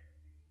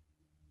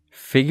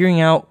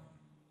figuring out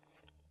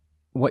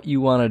what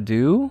you want to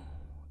do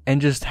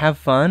and just have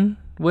fun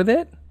with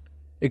it.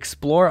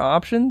 Explore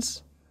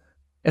options.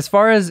 As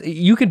far as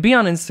you could be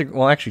on Instagram,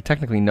 well, actually,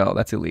 technically, no,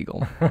 that's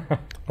illegal.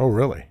 Oh,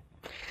 really?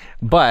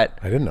 But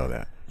I didn't know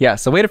that. yeah,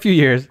 so wait a few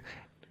years.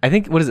 I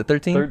think, what is it,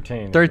 13?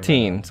 13.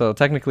 13. So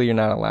technically, you're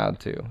not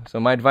allowed to. So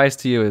my advice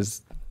to you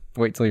is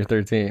wait till you're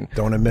 13.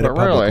 Don't admit But it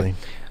publicly.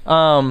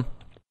 I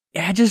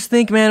just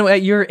think, man,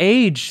 at your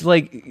age,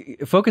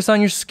 like, focus on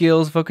your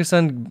skills, focus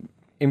on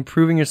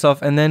improving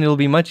yourself, and then it'll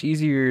be much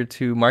easier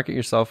to market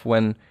yourself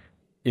when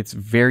it's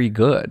very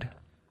good.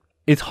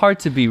 It's hard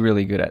to be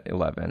really good at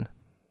 11.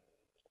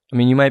 I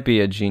mean, you might be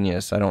a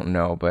genius, I don't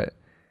know, but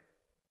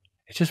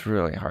it's just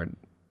really hard.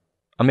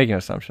 I'm making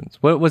assumptions.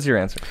 What was your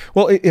answer?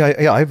 Well,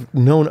 yeah, I've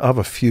known of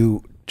a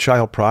few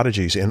child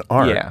prodigies in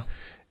art, Yeah.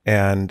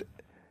 and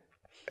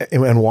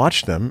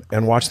watched them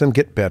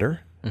get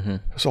better. Mm-hmm.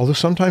 So, although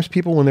sometimes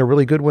people, when they're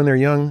really good when they're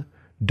young,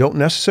 don't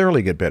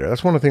necessarily get better.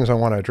 That's one of the things I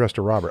want to address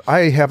to Robert.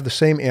 I have the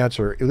same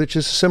answer, which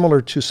is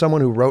similar to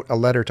someone who wrote a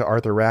letter to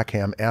Arthur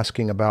Rackham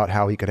asking about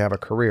how he could have a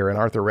career, and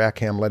Arthur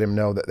Rackham let him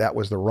know that that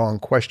was the wrong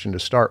question to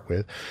start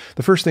with.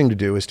 The first thing to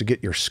do is to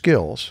get your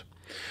skills.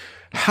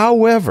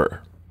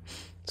 However,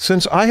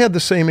 since I had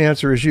the same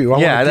answer as you,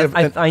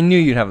 I knew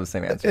you'd have the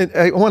same answer.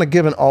 I want to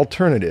give an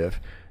alternative.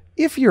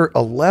 If you're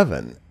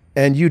 11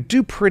 and you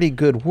do pretty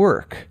good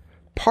work,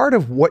 part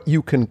of what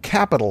you can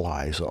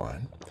capitalize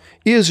on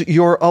is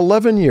your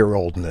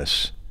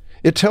 11-year-oldness.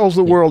 It tells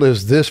the world,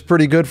 is this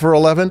pretty good for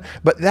 11?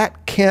 But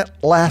that can't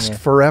last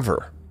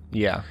forever.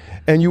 Yeah.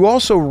 And you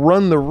also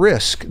run the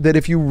risk that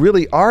if you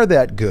really are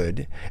that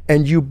good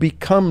and you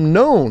become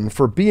known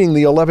for being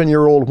the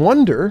 11-year-old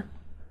wonder,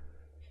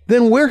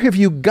 then where have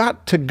you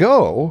got to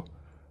go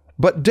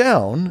but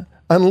down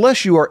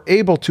unless you are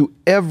able to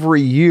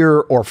every year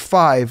or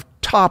 5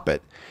 top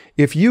it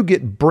If you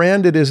get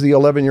branded as the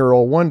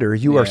 11-year-old wonder,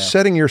 you are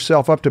setting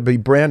yourself up to be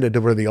branded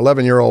over the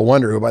 11-year-old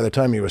wonder who by the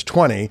time he was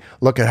 20,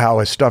 look at how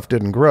his stuff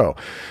didn't grow.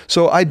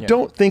 So I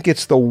don't think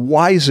it's the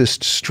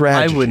wisest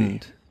strategy. I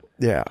wouldn't.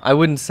 Yeah. I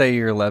wouldn't say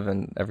you're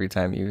 11 every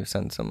time you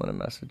send someone a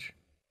message.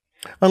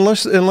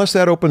 Unless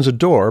that opens a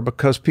door,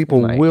 because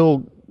people Might.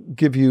 will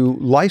give you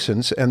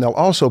license, and they'll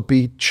also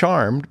be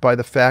charmed by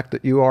the fact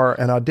that you are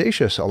an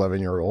audacious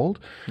 11-year-old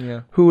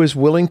who is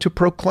willing to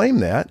proclaim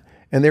that.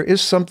 And there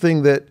is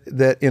something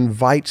that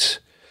invites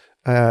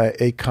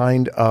a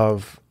kind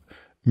of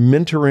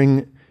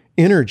mentoring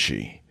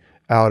energy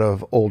out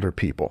of older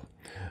people.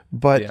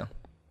 But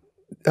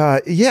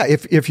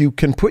if you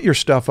can put your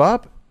stuff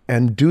up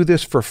and do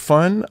this for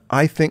fun,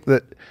 I think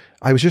that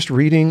I was just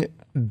reading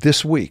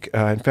this week.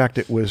 In fact,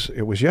 it was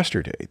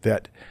yesterday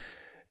that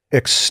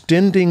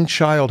extending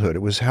childhood.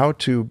 It was how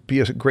to be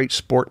a great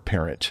sport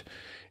parent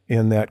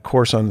in that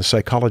course on the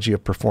psychology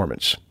of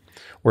performance,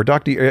 where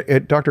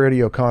Dr.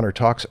 Eddie O'Connor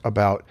talks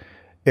about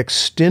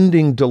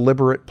extending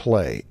deliberate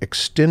play,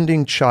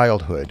 extending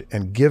childhood,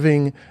 and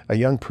giving a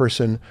young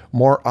person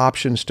more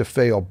options to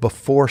fail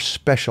before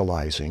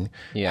specializing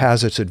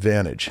has its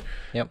advantage.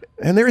 Yep.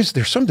 And there's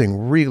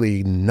something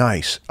really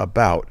nice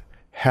about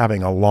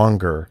having a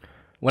longer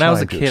When I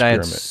was a time to kid, I had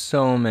experiment.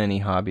 so many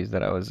hobbies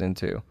that I was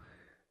into.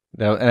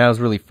 And I was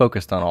really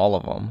focused on all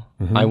of them.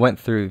 Mm-hmm. I went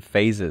through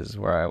phases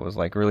where I was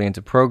like really into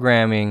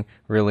programming,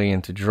 really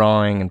into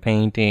drawing and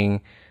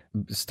painting,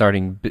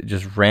 starting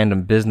just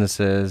random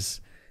businesses,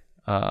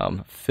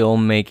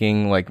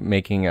 filmmaking, like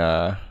making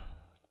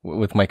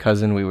with my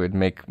cousin, we would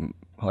make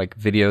like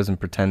videos and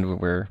pretend we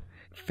were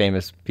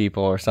famous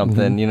people or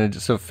something,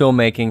 so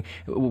filmmaking.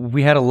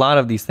 We had a lot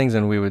of these things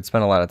and we would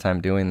spend a lot of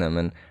time doing them.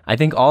 And I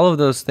think all of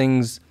those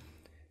things,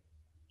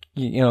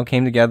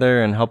 came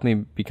together and helped me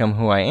become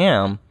who I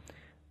am.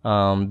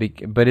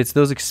 But it's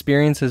those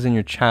experiences in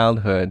your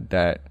childhood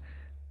that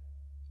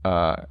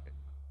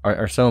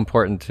are so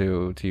important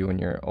to you when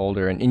you're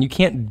older, and you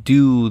can't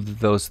do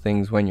those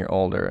things when you're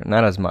older,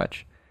 not as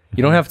much.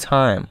 You don't have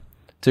time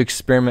to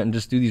experiment and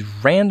just do these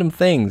random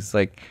things.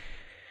 Like,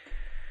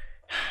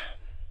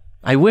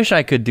 I wish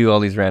I could do all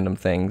these random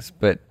things,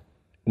 but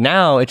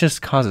now it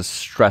just causes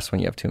stress when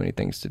you have too many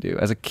things to do.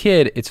 As a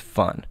kid, it's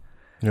fun.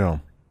 Yeah.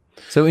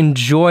 So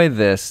enjoy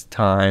this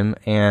time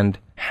and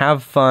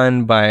have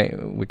fun by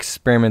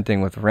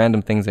experimenting with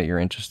random things that you're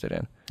interested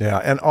in. Yeah,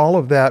 and all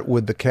of that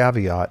with the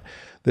caveat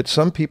that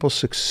some people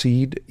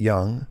succeed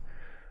young.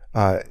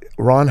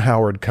 Ron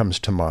Howard comes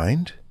to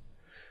mind,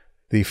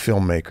 the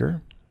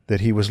filmmaker, that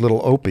he was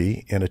little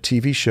Opie in a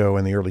TV show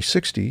in the early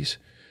 60s,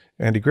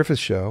 Andy Griffith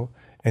Show,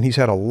 and he's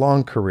had a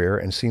long career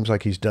and seems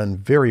like he's done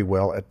very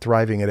well at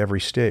thriving at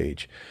every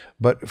stage.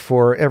 But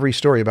for every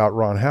story about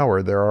Ron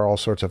Howard, there are all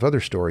sorts of other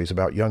stories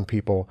about young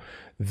people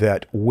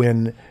that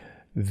when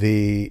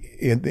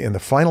in the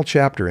final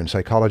chapter in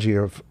Psychology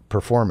of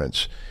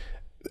Performance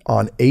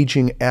on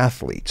aging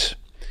athletes,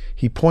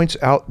 he points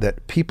out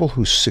that people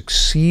who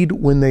succeed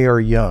when they are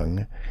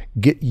young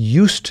get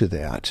used to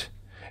that.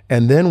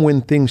 And then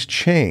when things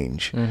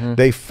change,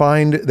 they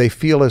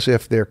feel as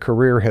if their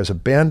career has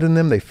abandoned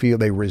them.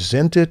 They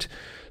resent it.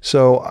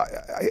 So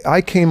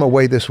I came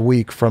away this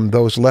week from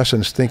those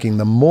lessons thinking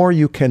the more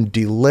you can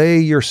delay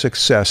your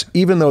success,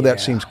 even though that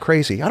seems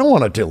crazy. I don't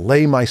want to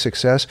delay my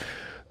success.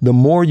 The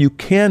more you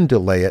can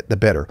delay it, the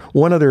better.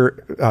 One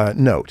other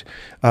note,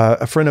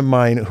 a friend of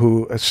mine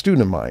a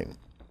student of mine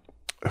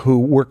who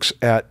works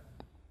at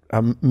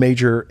a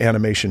major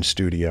animation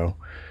studio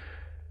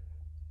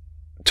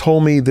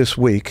told me this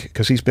week,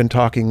 because he's been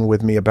talking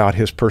with me about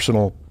his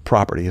personal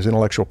property, his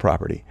intellectual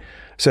property,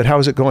 said, how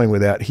is it going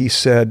with that? He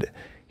said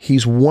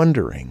he's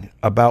wondering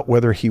about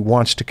whether he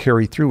wants to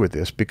carry through with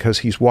this because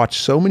he's watched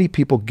so many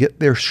people get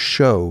their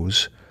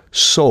shows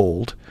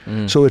sold.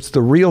 So it's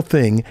the real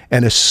thing.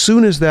 And as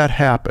soon as that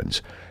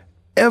happens,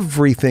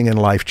 everything in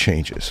life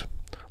changes.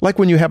 Like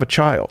when you have a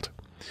child,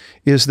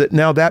 is that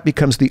now that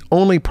becomes the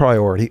only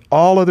priority.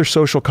 All other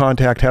social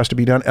contact has to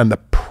be done, and the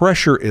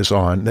pressure is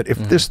on that if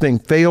this thing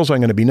fails, I'm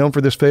going to be known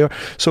for this failure.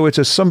 So it's,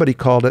 as somebody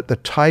called it, the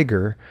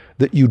tiger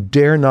that you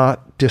dare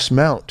not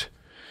dismount.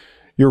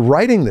 You're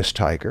riding this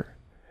tiger,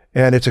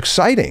 and it's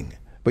exciting,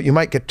 but you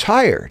might get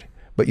tired,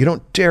 but you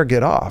don't dare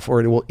get off,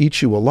 or it will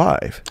eat you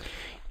alive.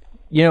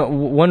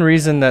 One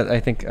reason that I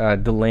think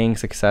delaying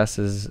success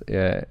is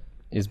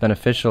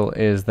beneficial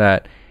is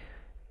that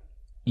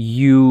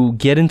you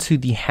get into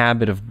the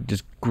habit of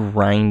just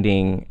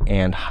grinding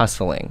and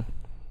hustling.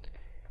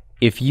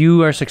 If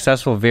you are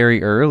successful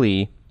very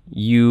early,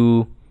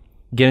 you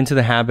get into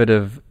the habit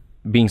of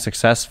being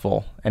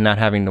successful and not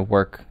having to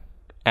work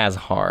as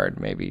hard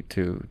maybe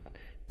to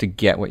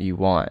get what you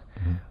want.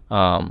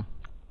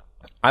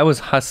 I was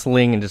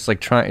hustling and just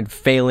like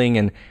failing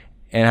and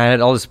I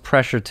had all this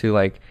pressure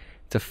to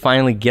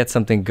finally get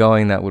something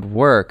going that would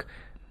work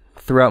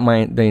throughout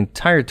the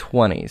entire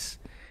 20s.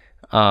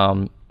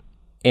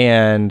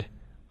 And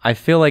I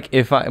feel like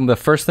if the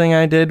first thing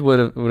I did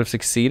would have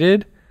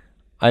succeeded,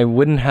 I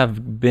wouldn't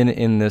have been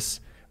in this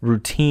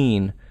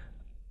routine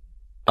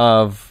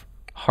of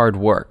hard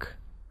work.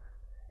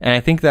 And I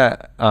think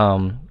that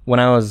when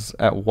I was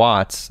at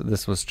Watts,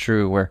 this was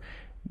true, where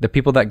the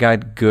people that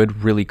got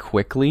good really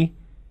quickly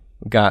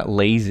got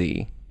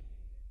lazy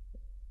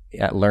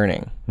at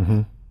learning.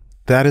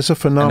 That is a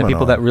phenomenon. And the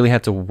people that really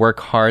had to work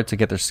hard to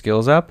get their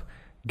skills up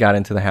got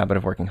into the habit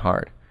of working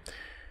hard.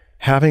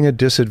 Having a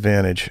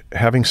disadvantage,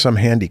 having some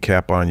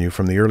handicap on you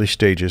from the early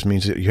stages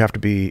means that you have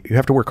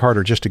to work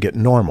harder just to get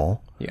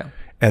normal. Yeah.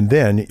 And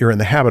then you're in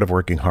the habit of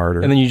working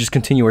harder. And then you just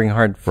continue working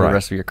hard for Right. the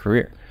rest of your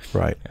career.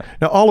 Right.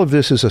 Now, all of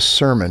this is a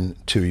sermon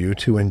to you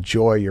to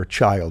enjoy your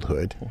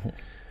childhood.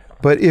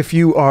 But if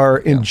you are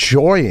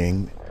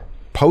enjoying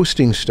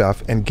posting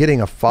stuff and getting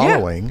a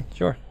following,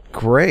 Sure.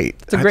 great.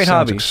 It's a great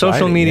hobby.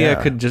 Social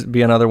media could just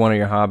be another one of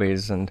your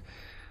hobbies. And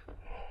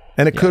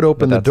it could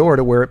open the that's- door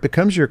to where it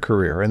becomes your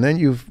career. And then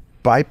you've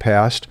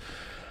bypassed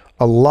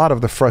a lot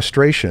of the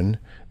frustration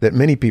that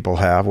many people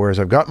have, whereas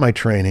I've got my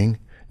training,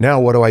 now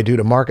what do I do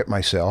to market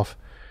myself?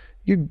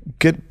 You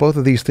get both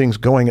of these things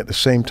going at the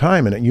same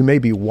time, and you may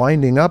be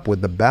winding up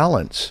with the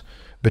balance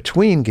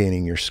between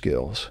gaining your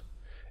skills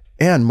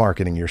and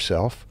marketing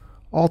yourself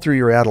all through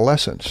your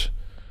adolescence.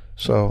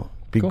 So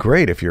it'd be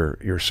great if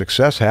your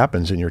success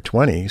happens in your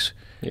 20s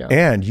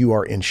and you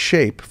are in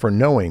shape for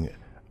knowing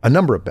a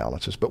number of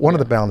balances. But one of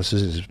the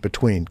balances is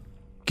between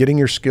getting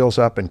your skills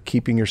up and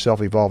keeping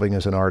yourself evolving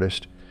as an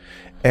artist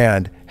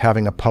and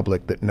having a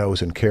public that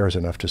knows and cares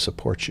enough to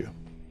support you.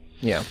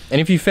 yeah. And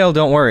if you fail,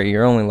 don't worry.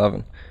 You're only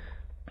 11.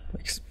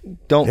 Like,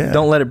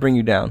 don't let it bring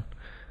you down.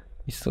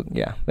 You still,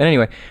 yeah. But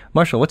anyway,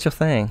 Marshall, what's your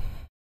thing?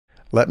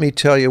 Let me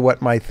tell you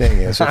what my thing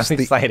is. I'm It's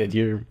excited.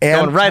 You're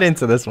going right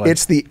into this one.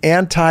 It's the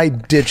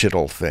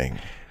anti-digital thing.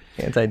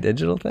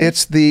 Anti-digital thing?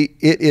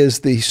 It is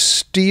the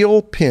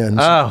steel pins,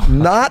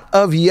 not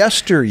of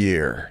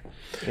yesteryear.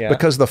 Yeah.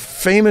 Because the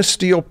famous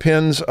steel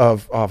pins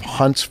of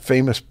Hunt's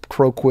famous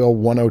Croquill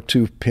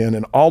 102 pin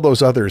and all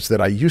those others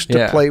that I used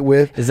to play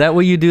with. Is that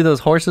what you do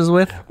those horses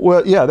with?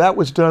 Well, yeah, that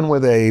was done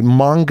with a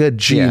Manga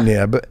G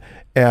nib,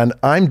 and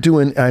I'm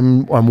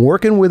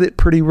working with it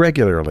pretty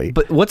regularly.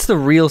 But what's the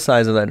real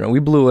size of that drum? We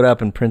blew it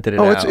up and printed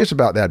it out. It's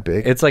about that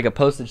big. It's like a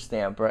postage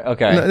stamp, right?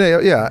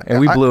 Okay. Yeah, And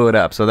we blew it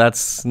up, so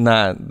that's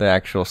not the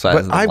actual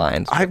size of the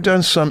lines. I've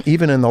done some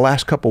even in the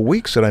last couple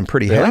weeks that I'm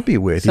pretty happy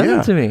with. Send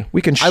them to me.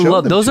 We can show I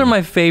love them those. to Are you.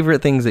 my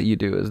favorite things that you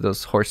do. Is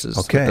those horses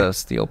with the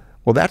steel.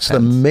 Well, that's the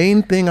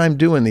main thing I'm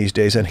doing these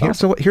days. And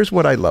here's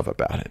what I love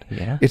about it.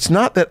 Yeah. It's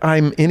not that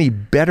I'm any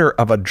better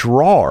of a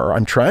drawer.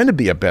 I'm trying to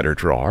be a better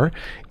drawer.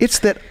 It's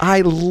that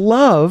I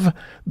love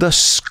the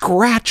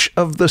scratch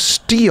of the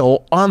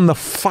steel on the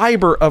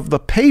fiber of the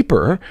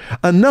paper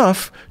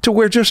enough to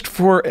where just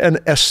for an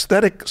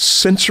aesthetic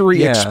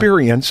sensory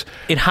experience,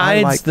 It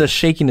hides the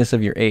shakiness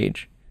of your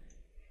age.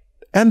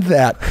 and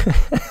that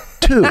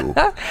too.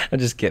 I'm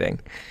just kidding.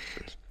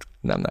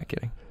 No, I'm not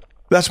kidding.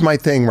 That's my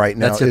thing right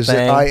now, That's your is that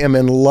thing? I am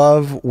in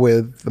love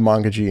with the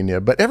Manga G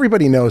nib, but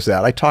everybody knows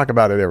that. I talk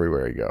about it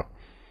everywhere I go.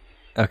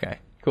 Okay,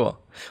 cool.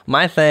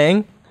 My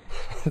thing,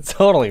 it's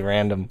totally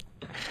random.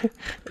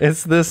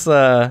 It's this,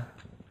 people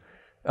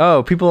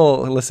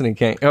listening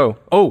can't,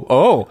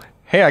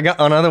 hey, I got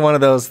another one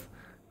of those.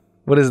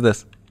 What is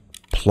this?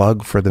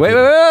 Plug for the Wait,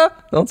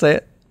 don't say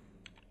it.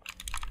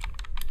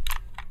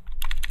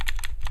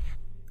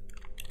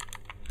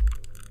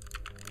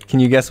 Can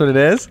you guess what it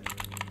is?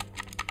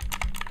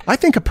 I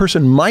think a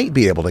person might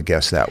be able to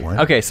guess that one.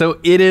 Okay, so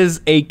it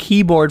is a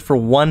keyboard for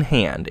one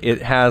hand.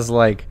 It has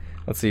like,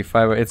 let's see,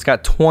 it's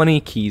got 20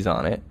 keys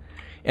on it,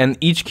 and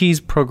each key is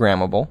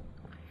programmable.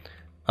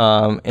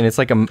 And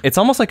it's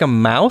almost like a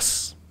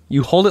mouse.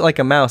 You hold it like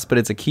a mouse, but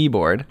it's a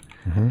keyboard.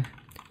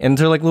 And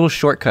they're like little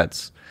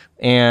shortcuts.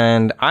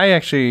 And I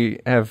actually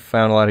have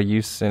found a lot of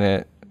use in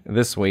it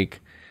this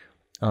week.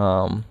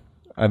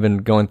 I've been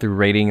going through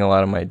rating a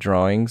lot of my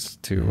drawings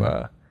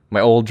to my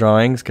old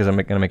drawings because I'm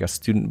going to make a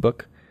student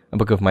book. A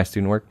book of my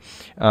student work.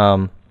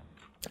 And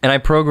I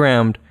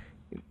programmed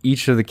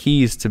each of the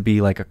keys to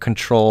be like a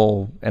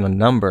control and a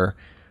number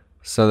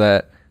so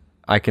that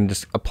I can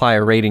just apply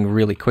a rating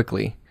really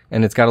quickly.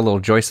 And it's got a little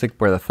joystick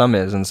where the thumb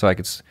is, and so I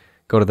could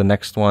go to the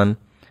next one.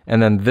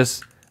 And then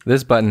this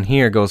button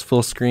here goes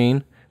full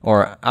screen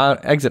or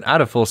exit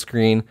out of full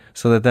screen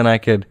so that then I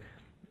could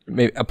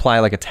maybe apply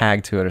like a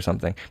tag to it or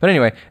something. But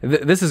anyway,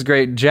 this is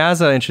great.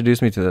 Jazza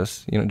introduced me to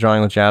this,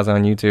 Drawing with Jazza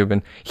on YouTube,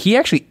 and he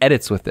actually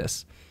edits with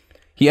this.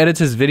 He edits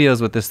his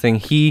videos with this thing.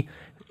 He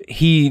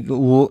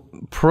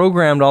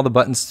programmed all the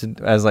buttons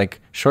as like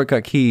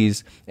shortcut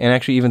keys, and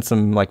actually even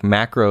some like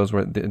macros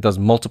where it does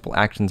multiple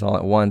actions all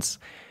at once.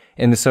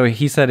 And so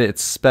he said it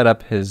sped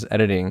up his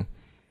editing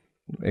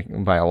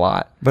by a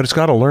lot. But it's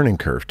got a learning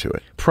curve to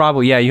it.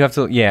 Probably, yeah. You have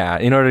to,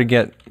 in order to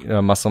get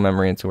muscle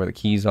memory into where the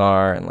keys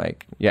are, and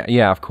like,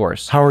 of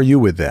course. How are you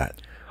with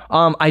that?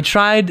 I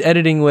tried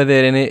editing with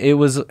it, and it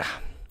was,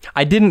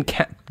 I didn't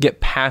get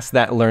past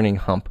that learning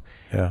hump.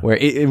 Yeah. Where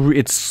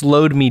it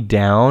slowed me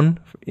down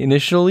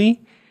initially,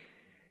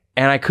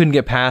 and I couldn't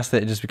get past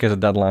it just because of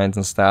deadlines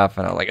and stuff.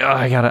 And I was like, oh,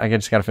 I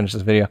just gotta finish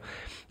this video.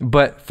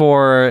 But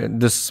for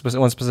this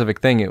one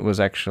specific thing, it was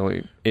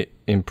actually it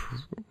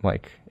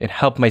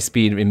helped my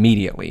speed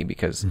immediately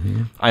because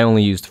I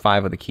only used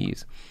 5 of the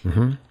keys.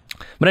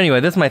 But anyway,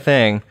 this is my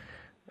thing.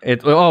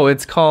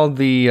 It's called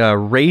the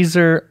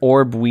Razer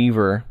Orb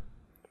Weaver.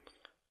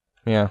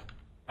 Yeah.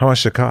 How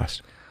much did it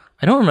cost?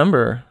 I don't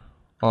remember,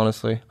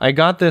 honestly. I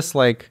got this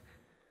like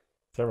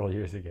several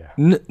years ago.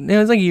 It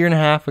was like a year and a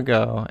half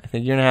ago. I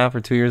think a year and a half or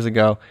 2 years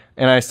ago.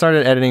 And I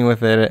started editing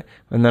with it,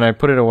 and then I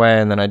put it away,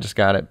 and then I just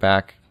got it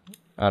back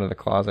out of the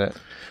closet.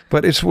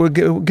 But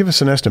give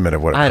us an estimate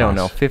of what it costs. I don't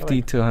know,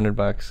 $50 to $100.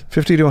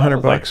 $50 to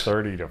 $100 Like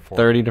 30 to 40.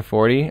 30 to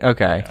 40?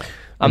 Okay.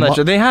 I'm not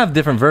sure. They have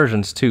different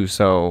versions too,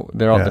 so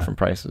they're all different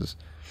prices.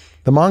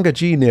 The Manga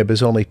G nib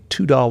is only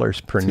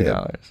 $2 per nib.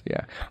 $2,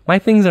 yeah. My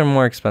things are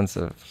more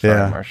expensive.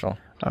 Sorry, Marshall.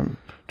 I'm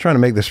trying to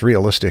make this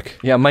realistic.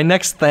 Yeah, my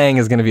next thing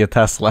is going to be a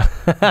Tesla.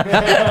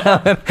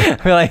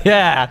 We're like,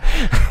 yeah.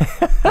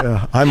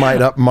 I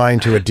might up mine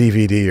to a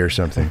DVD or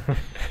something.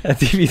 A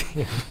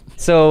DVD.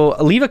 So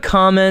leave a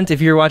comment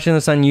if you're watching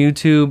this on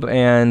YouTube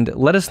and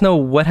let us know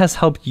what has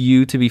helped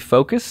you to be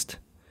focused.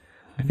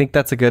 I think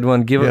that's a good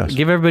one. Give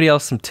everybody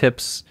else some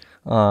tips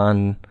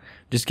on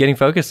just getting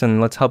focused,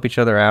 and let's help each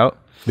other out.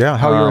 Yeah,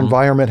 how your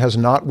environment has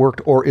not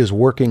worked or is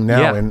working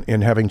now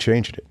in having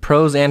changed it.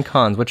 Pros and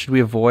cons. What should we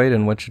avoid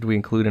and what should we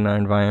include in our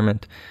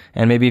environment?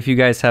 And maybe if you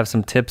guys have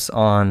some tips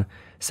on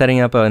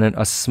setting up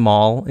a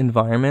small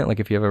environment,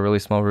 like if you have a really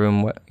small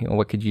room,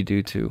 what could you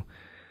do to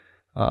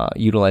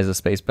utilize the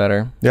space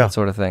better? Yeah. That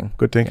sort of thing.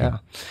 Good thinking.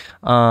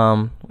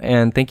 Yeah.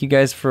 And thank you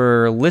guys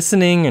for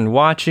listening and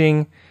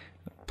watching.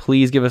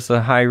 Please give us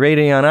a high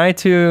rating on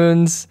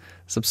iTunes.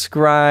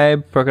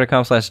 Subscribe,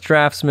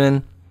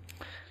 Proko.com/draftsman.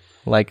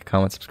 Like,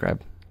 comment,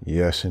 subscribe.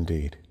 Yes,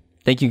 indeed.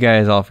 Thank you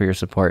guys all for your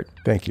support.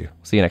 Thank you.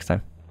 See you next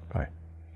time.